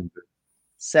tow,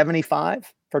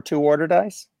 75 for 2 order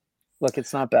dice. Look,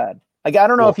 it's not bad. Like, I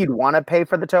don't know if you'd want to pay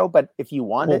for the tow, but if you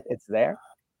want it, it's there.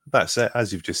 That's it.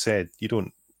 As you've just said, you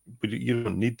don't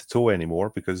need the tow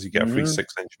anymore, because you get a free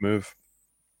 6-inch move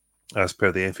as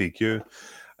per the FAQ.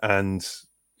 And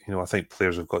I think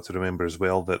players have got to remember as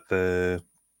well that the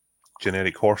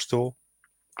generic horse tow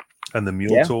and the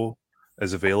mule tow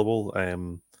is available.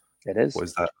 It is. What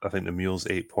is that? I think the mule's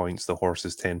 8 points, the horse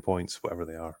is 10 points, whatever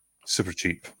they are. Super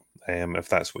cheap. If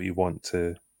that's what you want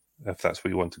to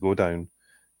go down,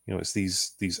 it's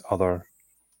these other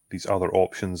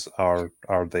options are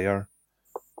there.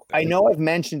 I know I've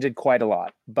mentioned it quite a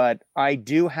lot, but I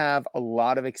do have a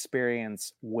lot of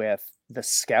experience with the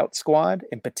Scout Squad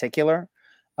in particular.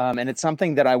 And it's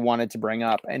something that I wanted to bring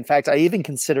up. In fact, I even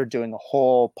considered doing a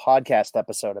whole podcast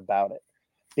episode about it,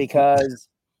 because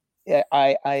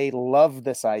I love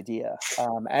this idea.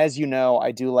 As you know,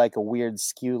 I do like a weird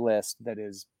skew list that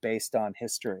is based on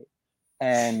history.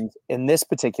 And in this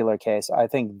particular case, I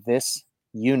think this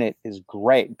unit is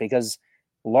great, because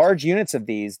large units of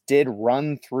these did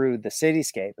run through the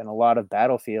cityscape and a lot of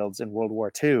battlefields in World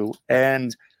War II.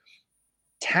 And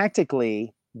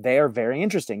tactically, they are very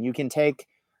interesting. You can take,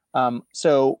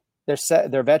 so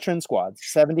they're veteran squads,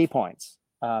 70 points.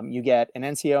 You get an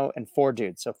NCO and 4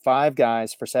 dudes, so 5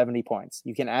 guys for 70 points.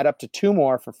 You can add up to 2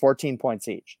 more for 14 points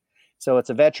each. So it's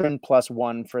a veteran plus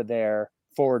 1 for their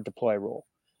forward deploy rule.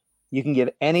 You can give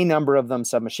any number of them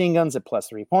submachine guns at plus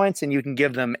 3 points, and you can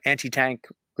give them anti-tank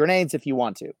grenades if you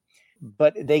want to.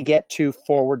 But they get to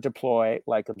forward deploy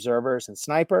like observers and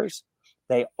snipers.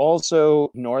 They also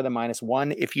ignore the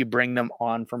 -1 if you bring them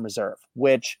on from reserve,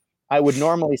 which I would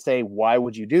normally say, why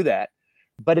would you do that?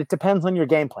 But it depends on your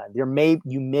game plan. You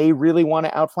may really want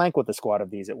to outflank with a squad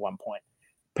of these at one point,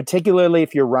 particularly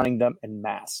if you're running them in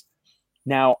mass.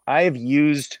 Now, I have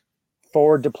used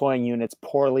forward deploying units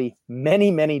poorly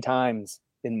many, many times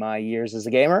in my years as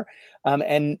a gamer.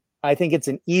 And I think it's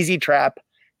an easy trap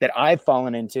that I've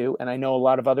fallen into, and I know a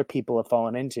lot of other people have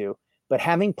fallen into. But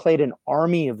having played an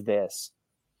army of this,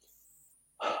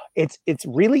 it's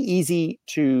really easy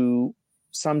to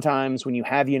sometimes, when you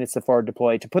have units that forward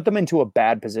deploy, to put them into a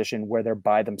bad position where they're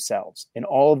by themselves. And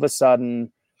all of a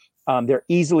sudden, they're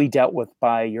easily dealt with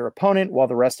by your opponent while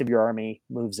the rest of your army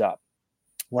moves up.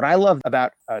 What I love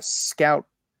about a scout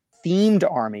themed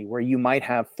army, where you might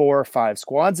have 4 or 5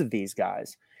 squads of these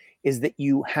guys, is that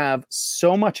you have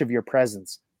so much of your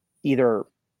presence either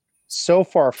so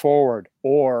far forward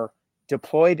or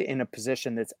deployed in a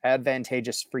position that's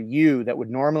advantageous for you that would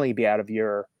normally be out of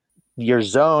your your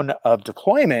zone of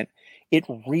deployment, it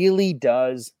really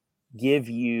does give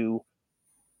you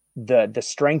the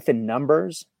strength in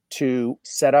numbers to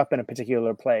set up in a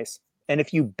particular place. And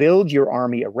if you build your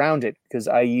army around it, because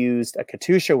I used a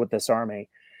Katusha with this army,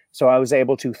 so I was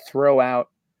able to throw out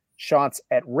shots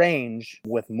at range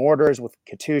with mortars, with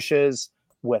Katushas,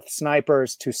 with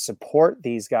snipers to support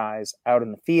these guys out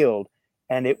in the field.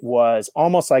 And it was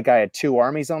almost like I had two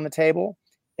armies on the table,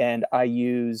 and I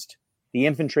used the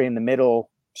infantry in the middle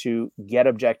to get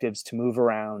objectives to move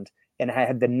around. And I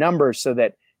had the numbers so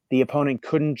that the opponent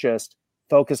couldn't just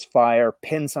focus fire,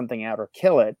 pin something out, or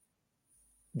kill it.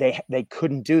 They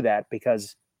couldn't do that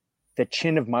because the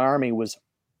chin of my army was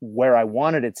where I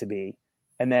wanted it to be,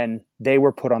 and then they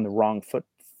were put on the wrong foot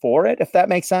for it, if that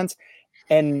makes sense.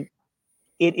 And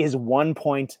it is 1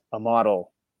 point a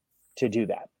model to do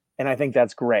that, and I think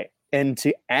that's great. And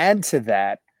to add to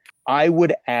that, I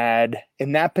would add,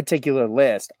 in that particular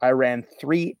list, I ran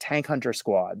 3 tank hunter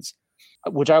squads,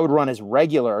 which I would run as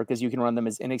regular, because you can run them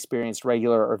as inexperienced,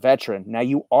 regular, or veteran. Now,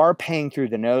 you are paying through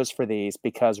the nose for these,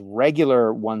 because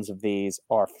regular ones of these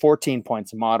are 14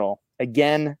 points a model.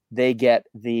 Again, they get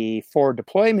the forward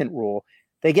deployment rule.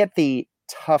 They get the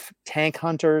tough tank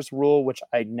hunters rule, which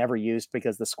I never used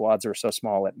because the squads are so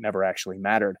small it never actually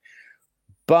mattered.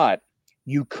 But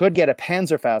you could get a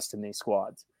Panzerfaust in these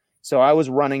squads. So I was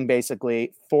running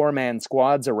basically 4-man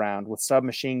squads around with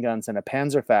submachine guns and a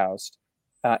Panzerfaust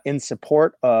in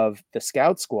support of the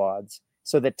scout squads,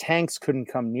 so that tanks couldn't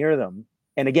come near them.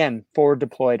 And again, forward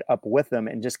deployed up with them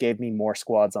and just gave me more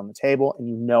squads on the table.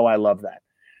 And I love that.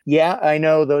 Yeah, I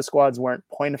know those squads weren't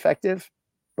point effective,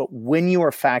 but when you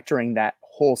are factoring that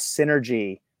whole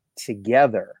synergy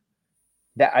together,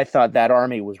 that I thought that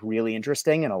army was really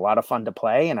interesting and a lot of fun to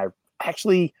play. And I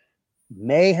actually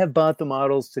may have bought the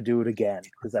models to do it again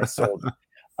because I sold them.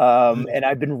 And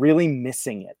I've been really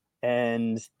missing it.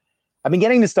 And I've been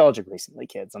getting nostalgic recently,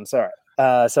 kids. I'm sorry.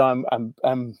 So I'm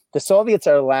the Soviets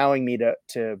are allowing me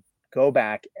to go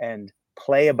back and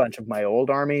play a bunch of my old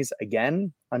armies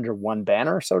again under one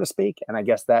banner, so to speak. And I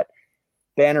guess that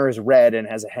banner is red and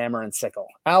has a hammer and sickle.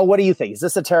 Al, what do you think? Is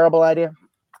this a terrible idea?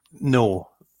 No,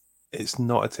 it's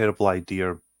not a terrible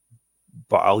idea,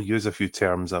 but I'll use a few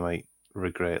terms I might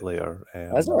regret later.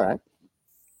 That's all right.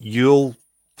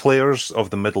 Players of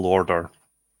the middle order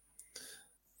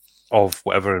of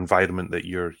whatever environment that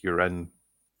you're in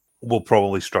will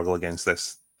probably struggle against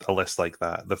a list like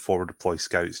that, the forward deploy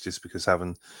scouts, just because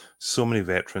having so many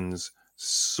veterans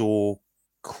so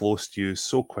close to you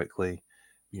so quickly,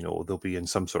 they'll be in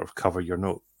some sort of cover.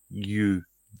 You,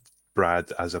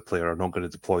 Brad, as a player, are not going to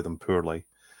deploy them poorly.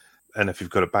 And if you've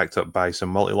got it backed up by some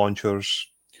multi-launchers,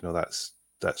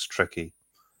 that's tricky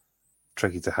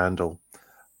to handle.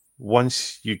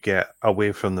 Once you get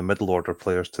away from the middle order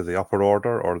players to the upper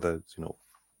order, or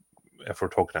if we're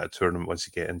talking at a tournament, once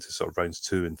you get into sort of rounds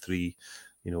 2 and 3,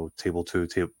 table 2,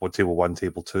 table 1,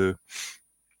 table 2,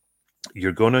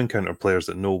 you're going to encounter players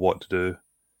that know what to do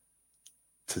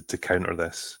to counter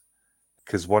this.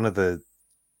 Because one of the,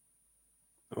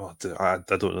 I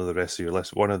don't know the rest of your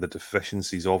list, one of the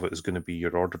deficiencies of it is going to be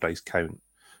your order dice count,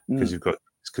 because you've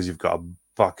got a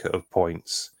bucket of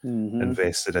points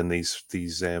invested in these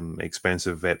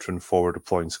expensive veteran forward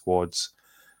deploying squads.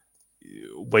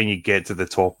 When you get to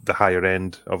the higher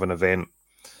end of an event,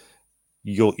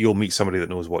 you'll meet somebody that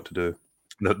knows what to do.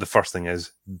 The first thing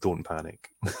is, don't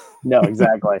panic. No,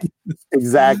 exactly.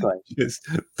 Exactly. Just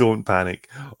don't panic.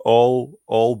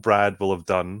 All Brad will have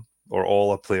done, or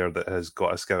all a player that has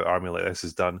got a scout army like this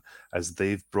has done, as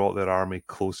they've brought their army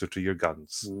closer to your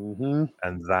guns.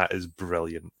 And that is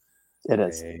brilliant. It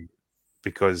is.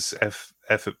 Because if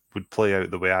it would play out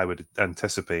the way I would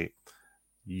anticipate,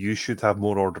 you should have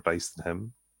more order dice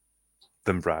than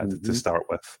Brad to start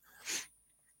with.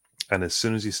 And as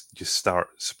soon as you just start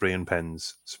spraying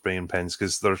pins,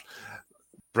 because there's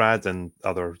Brad and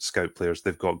other scout players,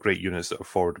 they've got great units that are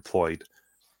forward deployed,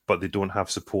 but they don't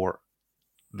have support.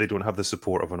 They don't have the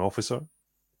support of an officer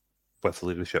with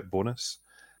leadership bonus.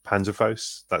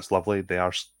 Panzerfaust, that's lovely. They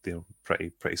are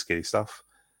pretty scary stuff.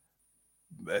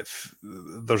 If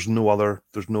there's no other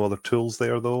tools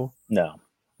there, though. No.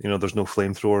 There's no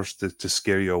flamethrowers to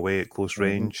scare you away at close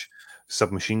range.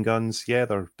 Submachine guns, yeah,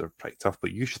 they're pretty tough,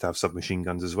 but you should have submachine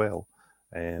guns as well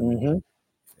in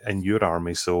your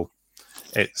army. So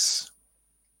it's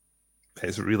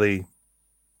really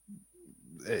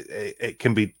it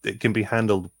can be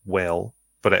handled well,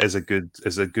 but it is a good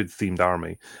themed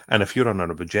army. And if you're on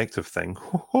an objective thing,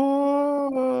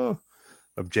 an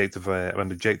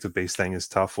objective based thing is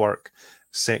tough work.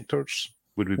 Sectors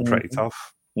would be pretty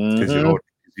tough because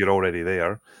you're already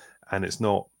there, and it's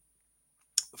not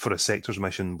for a sectors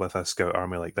mission with a scout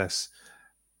army like this,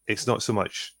 it's not so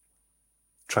much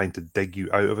trying to dig you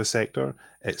out of a sector,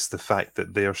 it's the fact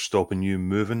that they're stopping you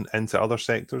moving into other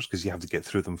sectors because you have to get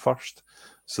through them first.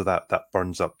 So that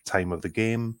burns up time of the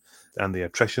game and the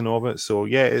attrition of it. So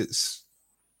yeah, it's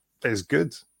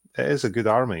good. It is a good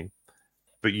army,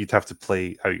 but you'd have to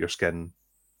play out your skin.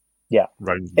 Yeah,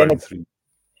 round and 3.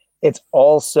 It's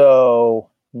also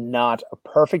not a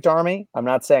perfect army. I'm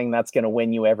not saying that's going to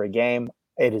win you every game.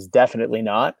 It is definitely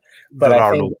not. But there I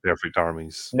are think no perfect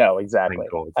armies. no, exactly.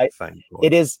 Thank God. Thank God.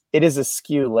 It is a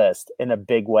skew list in a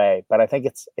big way, but I think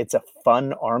it's a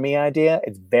fun army idea.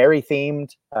 It's very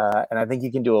themed, and I think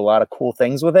you can do a lot of cool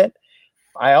things with it.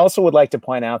 I also would like to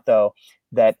point out, though,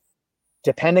 that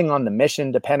depending on the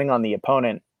mission, depending on the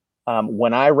opponent,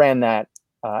 when I ran that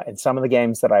in some of the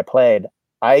games that I played,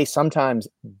 I sometimes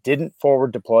didn't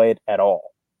forward deploy it at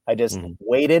all. I just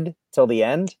waited till the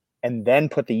end and then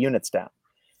put the units down.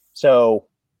 So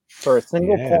for a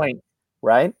single point,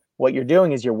 right, what you're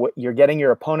doing is you're getting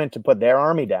your opponent to put their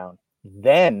army down.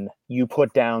 Then you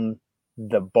put down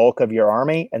the bulk of your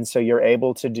army. And so you're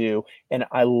able to do, and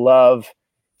I love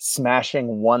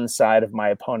smashing one side of my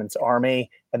opponent's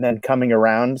army and then coming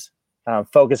around,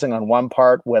 focusing on one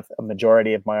part with a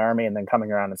majority of my army and then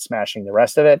coming around and smashing the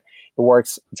rest of it. It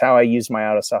works. It's how I use my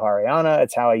Auto Sahariana.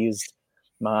 It's how I used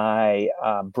my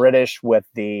British with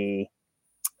the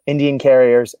Indian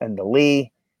carriers and the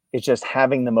Lee. It's just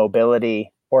having the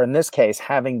mobility, or in this case,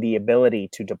 having the ability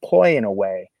to deploy in a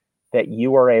way that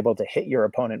you are able to hit your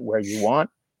opponent where you want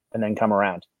and then come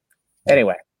around.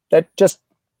 Anyway, that just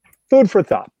food for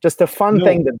thought. Just a fun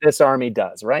thing that this army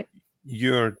does, right?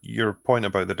 Your point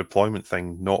about the deployment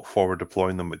thing, not forward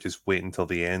deploying them, but just wait until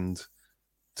the end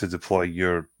to deploy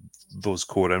those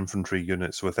core infantry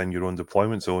units within your own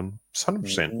deployment zone, it's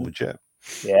 100% legit.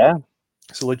 Yeah.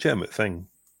 It's a legitimate thing.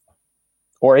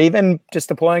 Or even just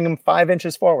deploying them 5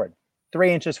 inches forward,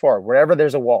 3 inches forward, wherever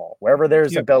there's a wall, wherever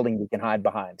there's a building you can hide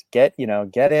behind. Get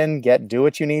in, do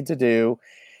what you need to do,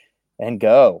 and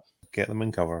go. Get them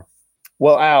in cover.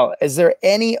 Well, Al, is there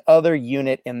any other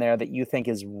unit in there that you think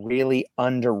is really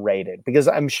underrated? Because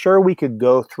I'm sure we could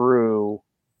go through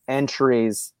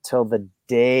entries till the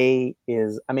day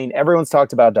is. I mean, everyone's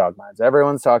talked about dog mines.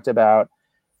 Everyone's talked about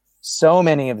so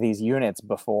many of these units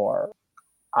before.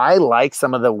 I like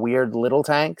some of the weird little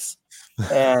tanks,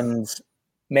 and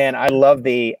man, I love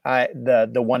the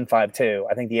 152.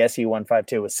 I think the SU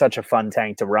 152 was such a fun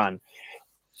tank to run,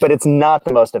 but it's not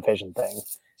the most efficient thing.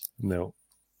 No.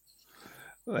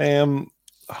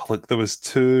 Look, there was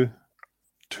two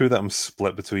that I'm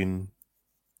split between,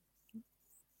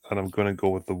 and I'm going to go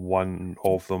with the one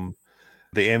of them,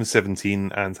 the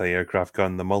M17 anti-aircraft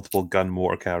gun, the multiple gun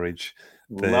motor carriage.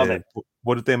 Love it.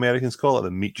 What did the Americans call it?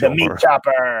 The meat chopper. The meat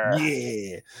chopper.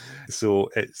 Yeah. So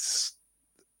it's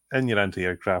in your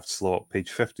anti-aircraft slot,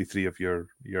 page 53 of your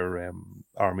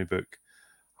army book.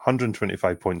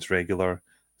 125 points regular,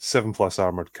 7+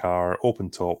 armored car, open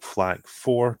top, flak,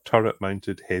 4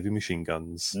 turret-mounted heavy machine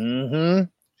guns. Mm-hmm.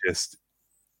 Just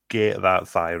get that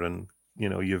firing. We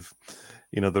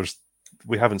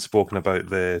haven't spoken about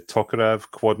the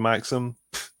Tokarev Quad Maxim.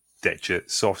 Ditch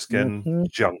it. Soft skin,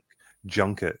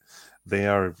 junk it. They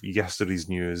are yesterday's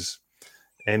news.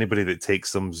 Anybody that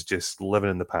takes them's just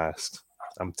living in the past.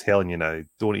 I'm telling you now,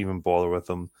 don't even bother with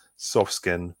them. Soft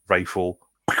skin, rifle,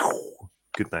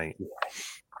 good night.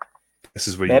 This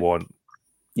is what you want.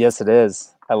 Yes, it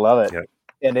is. I love it. Yep.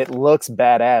 And it looks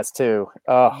badass too.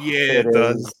 Oh, yeah, it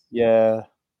does. Yeah.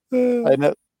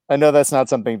 I know that's not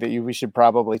something that we should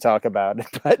probably talk about,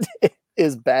 but it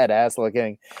is badass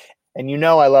looking. And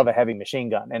I love a heavy machine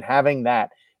gun, and having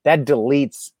that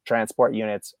deletes transport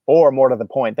units, or more to the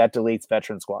point, that deletes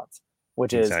veteran squads,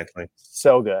 which is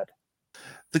so good.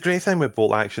 The great thing with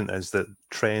bolt action is that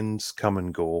trends come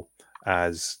and go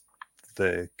as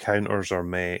the counters are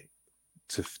met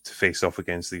to face off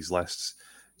against these lists.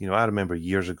 I remember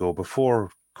years ago, before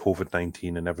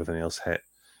COVID-19 and everything else hit,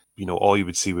 all you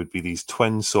would see would be these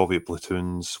twin Soviet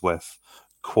platoons with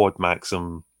quad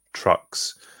Maxim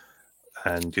trucks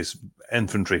and just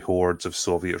infantry hordes of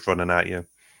Soviets running at you.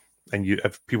 And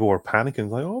if people were panicking,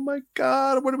 like, oh my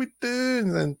God, what are we doing?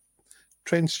 And then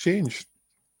trends changed.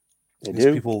 These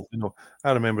people,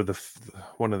 I remember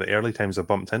one of the early times I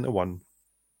bumped into one,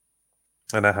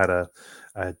 and I had a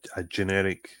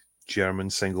generic German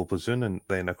single platoon, and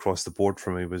then across the board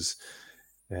for me was,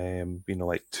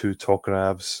 like 2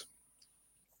 Tokarevs.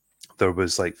 There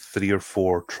was like 3 or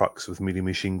 4 trucks with medium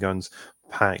machine guns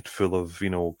packed full of,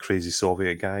 crazy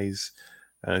Soviet guys.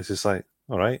 And it's just like,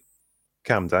 all right,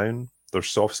 calm down. They're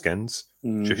soft skins.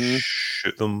 Just Mhm.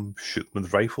 shoot them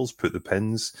with rifles, put the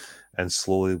pins, and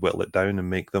slowly whittle it down and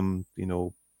make them,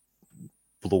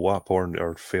 blow up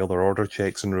or fail their order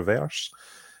checks in reverse.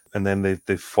 And then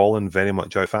they've fallen very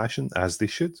much out of fashion, as they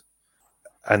should.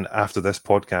 And after this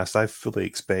podcast, I fully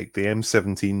expect the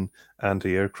M17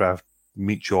 anti-aircraft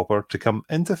meat chopper to come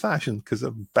into fashion because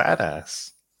they're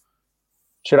badass.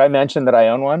 Should I mention that I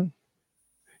own one?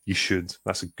 You should.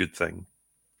 That's a good thing.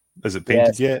 Is it painted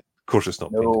Yes. yet? Of course it's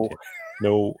not No. painted yet.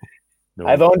 No.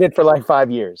 I've owned it for like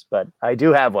 5 years, but I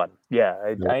do have one. Yeah,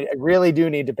 No. I really do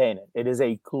need to paint it. It is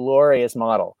a glorious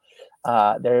model.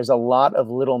 There's a lot of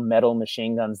little metal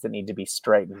machine guns that need to be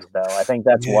straightened, though. I think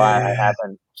that's why I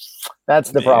haven't.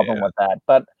 That's the problem with that.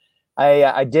 But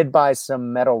I did buy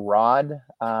some metal rod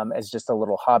as just a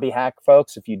little hobby hack,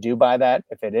 folks. If you do buy that,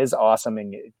 if it is awesome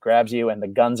and it grabs you and the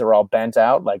guns are all bent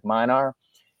out like mine are,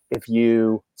 if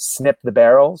you snip the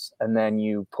barrels and then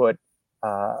you put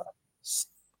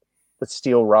the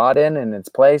steel rod in its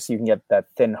place, you can get that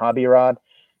thin hobby rod,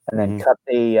 and then cut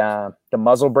the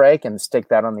muzzle brake and stick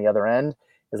that on the other end.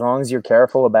 As long as you're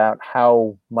careful about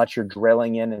how much you're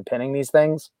drilling in and pinning these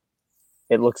things,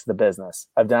 it looks the business.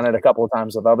 I've done it a couple of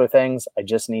times with other things. I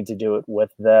just need to do it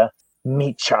with the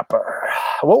meat chopper.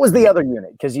 What was the other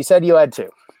unit? Because you said you had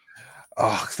two.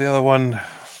 Oh, the other one,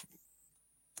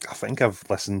 I think I've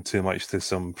listened too much to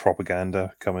some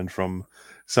propaganda coming from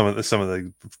some of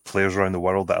the players around the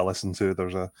world that I listen to.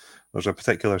 There's a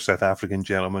particular South African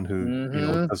gentleman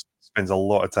who spends a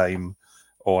lot of time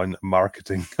on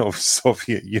marketing of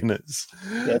Soviet units.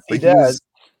 Yes, he But does.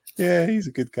 he's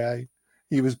a good guy.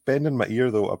 He was bending my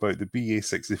ear though about the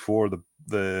BA-64,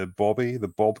 the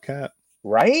Bobcat.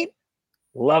 Right?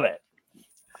 Love it.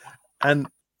 And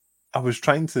I was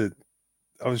trying to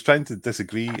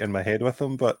disagree in my head with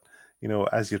him, but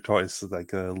as you're taught, it's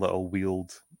like a little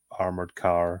wheeled armored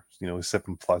car,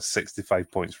 7+,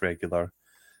 65 points regular.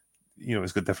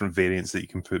 It's got different variants that you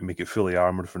can make it fully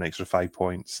armored for an extra 5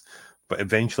 points. But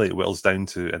eventually it whittles down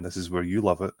to, and this is where you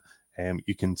love it,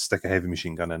 you can stick a heavy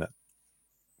machine gun in it.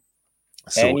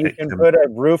 So and you can put a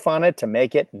roof on it to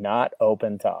make it not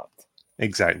open topped.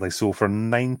 Exactly. So for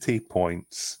 90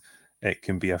 points, it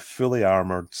can be a fully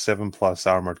armored 7+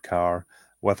 armored car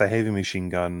with a heavy machine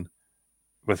gun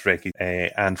with recce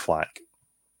and flak.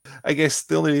 I guess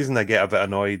the only reason I get a bit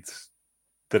annoyed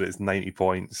that it's 90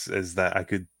 points is that I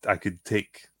could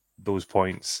take those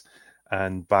points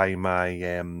and buy my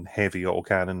heavy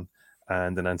autocannon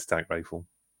and an anti-tank rifle.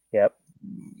 Yep.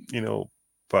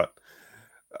 But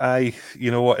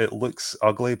it looks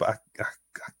ugly, but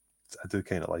I do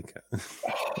kind of like it.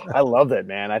 I love it,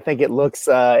 man. I think it looks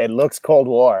Cold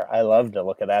War. I love the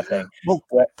look of that thing. Well,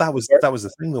 that was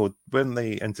the thing though. When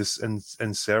they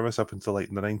in service up until like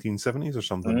the 1970s or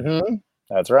something. Mm-hmm.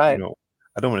 That's right.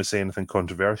 I don't want to say anything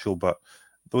controversial, but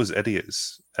those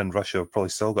idiots in Russia have probably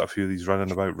still got a few of these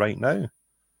running about right now.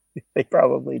 They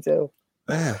probably do.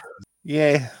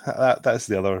 Yeah, that's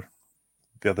the other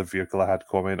vehicle I had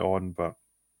comment on, but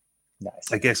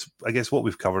nice. I guess what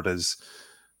we've covered is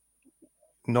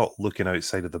not looking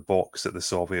outside of the box at the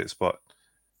Soviets, but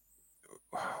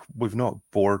we've not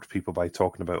bored people by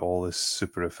talking about all this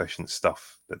super efficient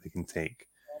stuff that they can take.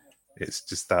 It's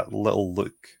just that little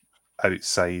look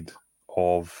outside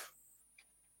of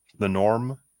the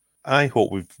norm. I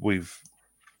hope we've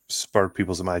spurred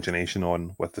people's imagination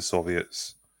on with the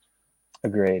Soviets.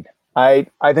 Agreed. I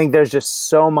think there's just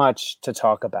so much to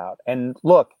talk about. And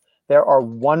look, there are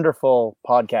wonderful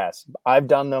podcasts. I've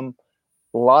done them.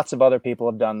 Lots of other people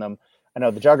have done them. I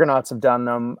know the Juggernauts have done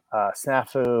them.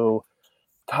 Snafu.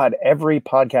 God, every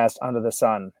podcast under the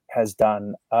sun has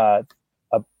done a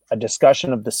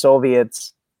discussion of the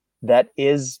Soviets that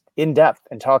is in depth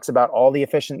and talks about all the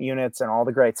efficient units and all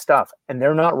the great stuff. And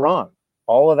they're not wrong.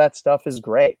 All of that stuff is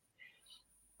great.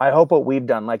 I hope what we've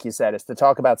done, like you said, is to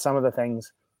talk about some of the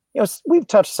things. We've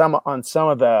touched on some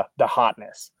of the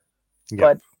hotness,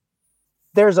 but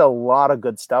there's a lot of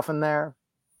good stuff in there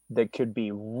that could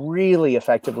be really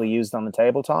effectively used on the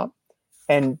tabletop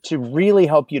and to really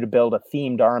help you to build a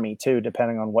themed army too,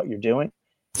 depending on what you're doing.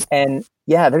 And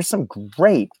yeah, there's some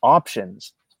great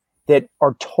options that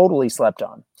are totally slept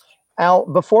on. Al,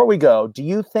 before we go, do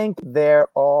you think there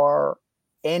are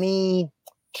any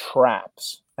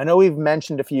traps? I know we've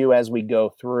mentioned a few as we go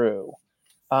through,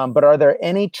 but are there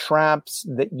any traps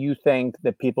that you think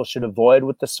that people should avoid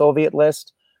with the Soviet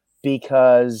list?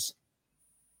 Because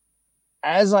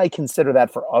as I consider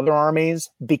that for other armies,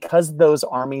 because those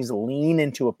armies lean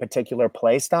into a particular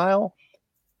play style,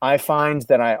 I find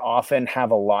that I often have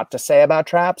a lot to say about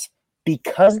traps.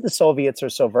 Because the Soviets are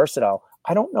so versatile,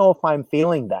 I don't know if I'm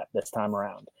feeling that this time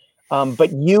around.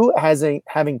 But you,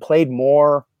 having played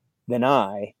more than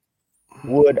I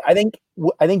think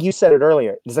you said it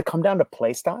earlier. Does it come down to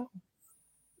play style?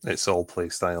 It's all play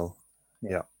style.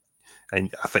 Yeah.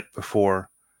 And I think before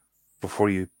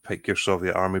you pick your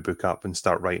Soviet Army book up and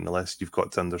start writing a list, you've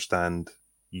got to understand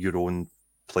your own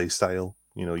play style,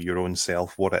 your own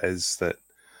self, what it is that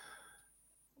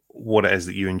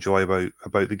you enjoy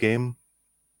about the game,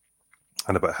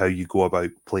 and about how you go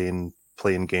about playing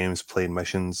games, playing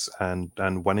missions,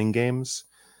 and winning games.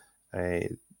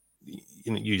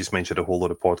 You just mentioned a whole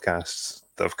lot of podcasts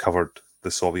that have covered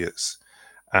the Soviets,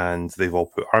 and they've all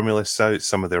put army lists out.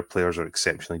 Some of their players are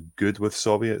exceptionally good with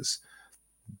Soviets,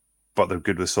 but they're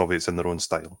good with Soviets in their own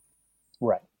style.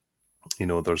 Right.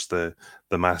 There's the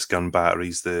mass gun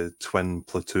batteries, the twin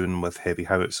platoon with heavy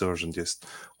howitzers, and just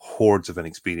hordes of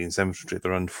inexperienced infantry. They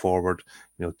run forward,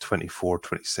 24,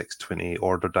 26, 28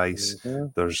 order dice. Mm-hmm.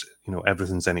 There's,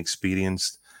 everything's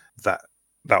inexperienced.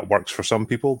 That works for some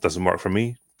people, doesn't work for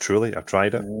me. Truly, I've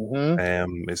tried it.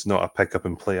 Mm-hmm. It's not a pick up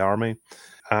and play army.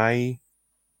 I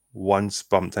once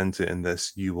bumped into it in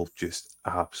this, you will just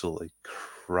absolutely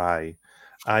cry.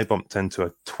 I bumped into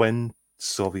a twin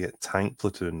Soviet tank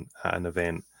platoon at an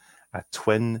event, a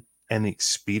twin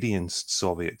inexperienced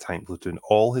Soviet tank platoon.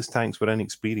 All his tanks were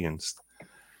inexperienced.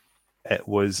 It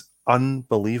was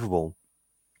unbelievable.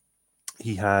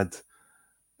 It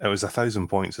was 1,000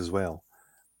 points as well.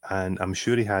 And I'm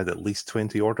sure he had at least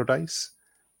 20 order dice.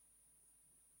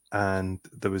 And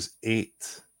there was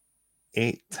eight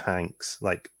tanks,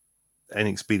 like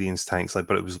inexperienced tanks, but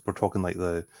we're talking like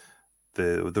there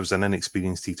was an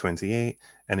inexperienced T-28,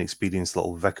 inexperienced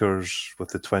little Vickers with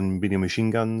the twin medium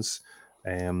machine guns.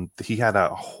 He had a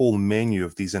whole menu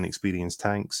of these inexperienced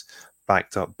tanks,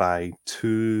 backed up by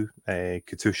 2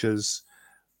 Katyushas,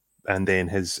 and then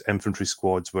his infantry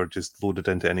squads were just loaded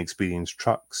into inexperienced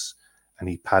trucks, and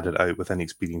he padded out with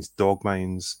inexperienced dog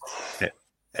mines.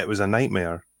 It was a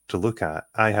nightmare to look at.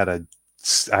 I had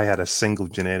a single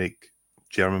generic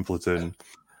German platoon,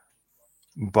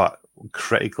 but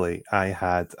critically, I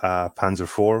had a Panzer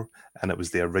IV, and it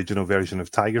was the original version of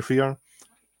Tiger Fear.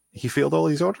 He failed all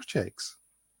his order checks.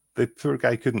 The poor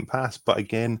guy couldn't pass. But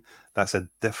again, that's a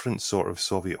different sort of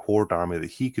Soviet horde army that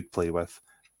he could play with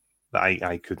that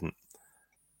I couldn't.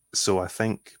 So I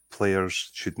think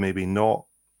players should maybe not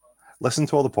listen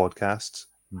to all the podcasts,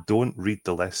 don't read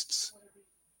the lists,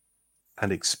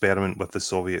 and experiment with the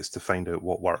Soviets to find out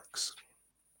what works.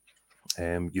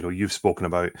 You've spoken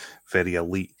about very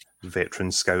elite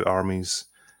veteran scout armies.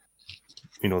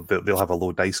 They'll have a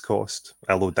low dice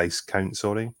count,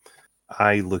 sorry.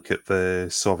 I look at the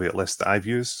Soviet list that I've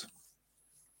used.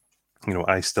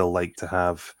 I still like to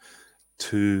have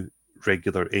 2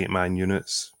 regular 8-man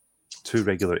units, 2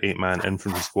 regular 8-man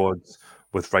infantry squads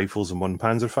with rifles and 1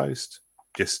 Panzerfaust.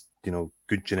 Just,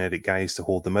 good genetic guys to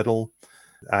hold the middle.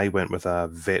 I went with a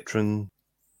veteran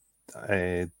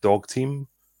dog team.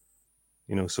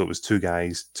 So it was 2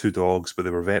 guys, 2 dogs, but they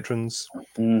were veterans.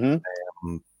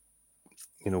 Mm-hmm.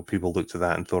 People looked at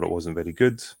that and thought it wasn't very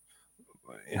good.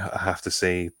 I have to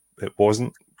say it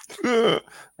wasn't, but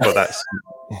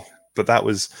that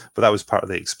was part of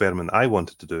the experiment I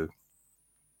wanted to do,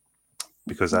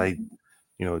 because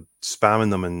spamming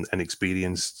them and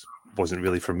inexperienced wasn't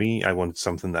really for me. I wanted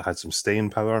something that had some staying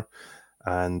power,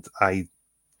 and I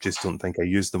just don't think I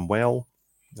used them well.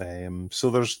 So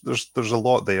there's a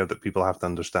lot there that people have to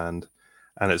understand,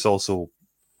 and it's also,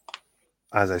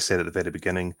 as I said at the very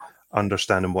beginning,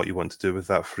 understanding what you want to do with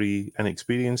that free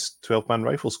inexperienced 12-man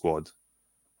rifle squad.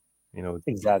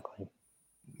 Exactly.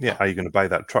 Yeah, are you going to buy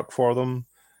that truck for them?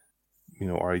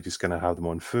 Are you just going to have them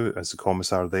on foot? Is the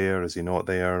commissar there? Is he not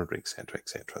there? Etc.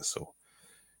 Etc. So,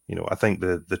 I think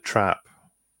the trap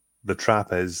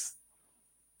is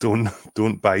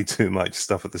don't buy too much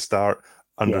stuff at the start.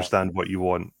 Understand what you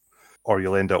want, or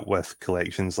you'll end up with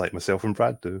collections like myself and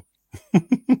Brad do.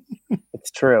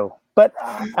 It's true. But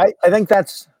I think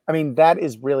that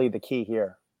is really the key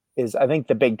here. I think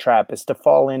the big trap is to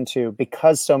fall into,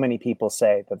 because so many people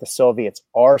say that the Soviets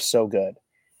are so good,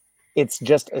 it's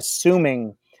just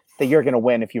assuming that you're going to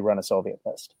win if you run a Soviet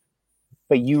list.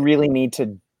 But you really need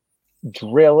to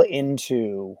drill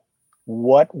into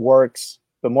what works,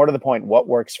 but more to the point, what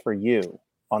works for you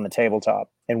on the tabletop,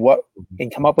 and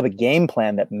come up with a game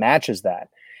plan that matches that,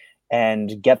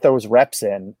 and get those reps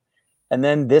in. And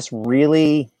then this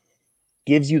really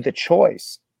gives you the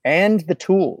choice and the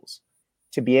tools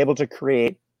to be able to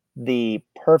create the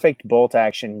perfect bolt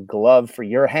action glove for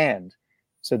your hand,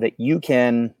 so that you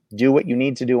can do what you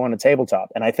need to do on a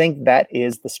tabletop. And I think that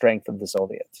is the strength of the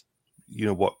Soviets.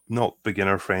 Not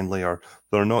beginner friendly, or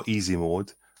they're not easy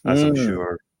mode, as I'm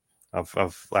sure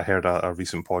I heard a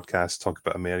recent podcast talk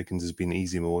about Americans as being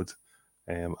easy mode.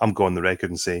 I'm going on the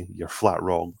record and say you're flat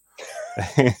wrong.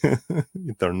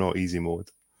 They're not easy mode,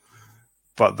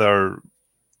 but they're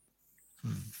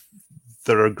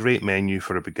a great menu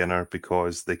for a beginner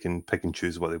because they can pick and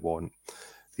choose what they want.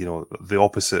 You know, the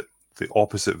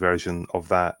opposite version of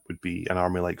that would be an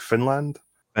army like Finland.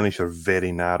 Finnish are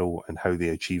very narrow in how they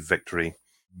achieve victory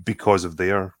because of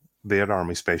their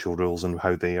army special rules and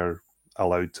how they are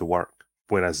allowed to work.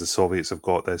 Whereas the Soviets have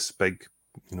got this big,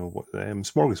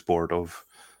 smorgasbord of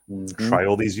try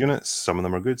all these units. Some of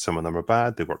them are good, some of them are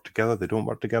bad. They work together, they don't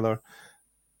work together.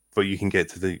 But you can get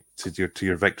to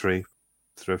your victory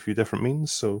through a few different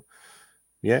means. So,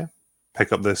 yeah,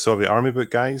 pick up the Soviet Army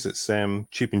book, guys. It's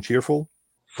cheap and cheerful.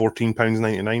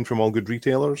 £14.99 from all good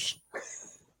retailers,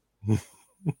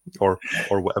 or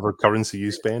whatever currency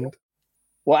you spend.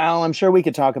 Well, Al, I'm sure we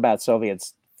could talk about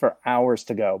Soviets for hours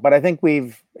to go, but I think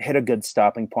we've hit a good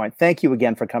stopping point. Thank you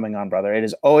again for coming on, brother. It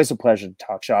is always a pleasure to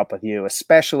talk shop with you,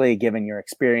 especially given your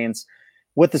experience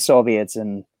with the Soviets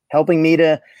and helping me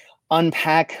to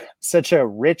unpack such a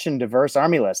rich and diverse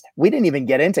army list. We didn't even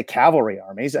get into cavalry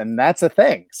armies, and that's a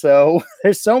thing. So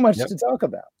there's so much to talk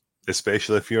about.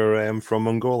 Especially if you're from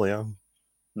Mongolia.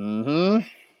 Well,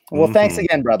 thanks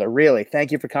again, brother. Really,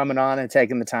 thank you for coming on and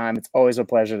taking the time. It's always a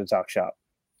pleasure to talk shop.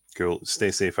 Cool.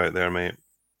 Stay safe out there, mate.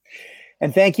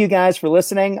 And thank you guys for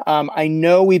listening. I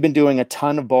know we've been doing a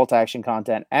ton of bolt action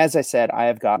content. As I said, I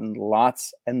have gotten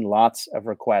lots and lots of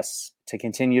requests to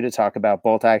continue to talk about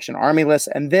bolt action army lists.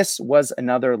 And this was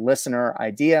another listener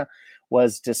idea,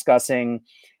 was discussing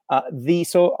the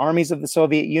armies of the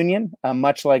Soviet Union,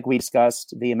 much like we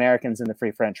discussed the Americans and the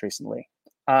Free French recently.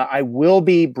 I will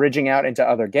be bridging out into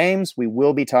other games. We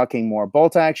will be talking more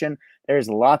bolt action. There's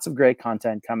lots of great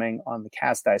content coming on the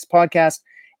Cast Dice podcast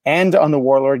and on the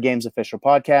Warlord Games official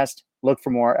podcast. Look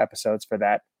for more episodes for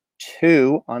that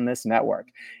too on this network.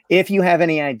 If you have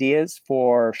any ideas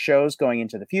for shows going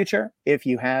into the future, if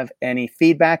you have any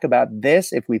feedback about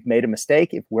this, if we've made a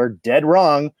mistake, if we're dead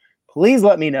wrong, please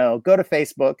let me know. Go to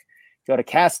Facebook, go to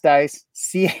Cast Dice,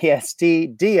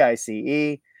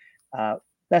 CASTDICE.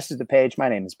 Message the page. My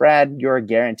name is Brad. You're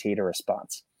guaranteed a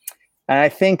response. And I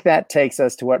think that takes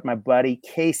us to what my buddy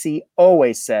Casey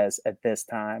always says at this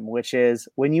time, which is,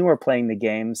 when you are playing the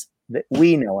games that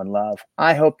we know and love,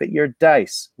 I hope that your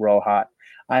dice roll hot.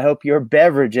 I hope your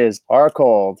beverages are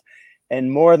cold.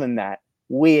 And more than that,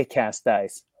 we at Cast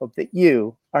Dice hope that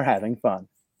you are having fun.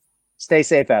 Stay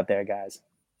safe out there, guys.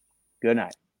 Good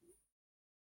night.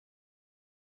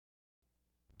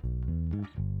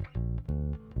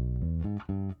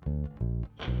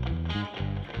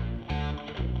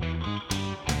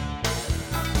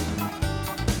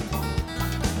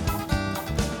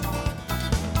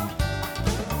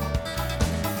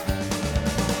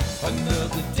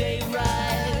 Another day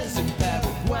rise in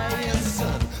Paraguayan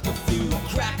sun. The fuel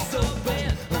cracks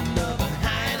open. Another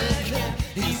Heineken.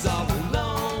 He's all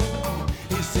alone.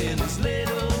 He's in his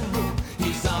little room.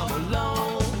 He's all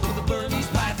alone with a Burmese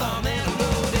python and a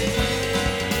loaded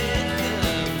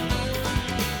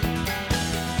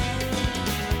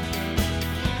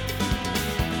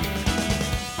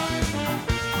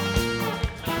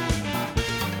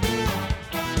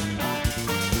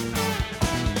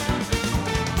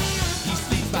He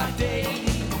sleeps by day,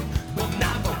 but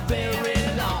not for very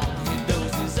long. He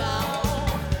dozes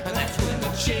off, and that's when the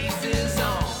chase is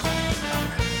on.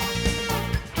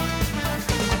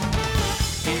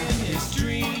 In his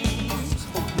dreams,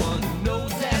 one who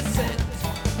knows that scent,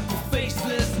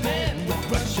 faceless men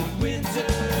with Russian winter.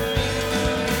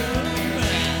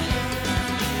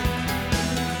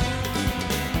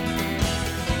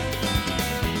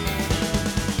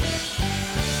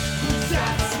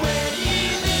 That sweaty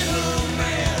little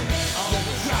man on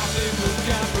the tropical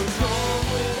Capricorn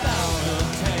without a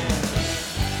tan.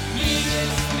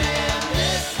 Neatest man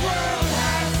this world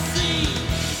has seen.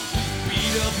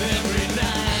 Beat up every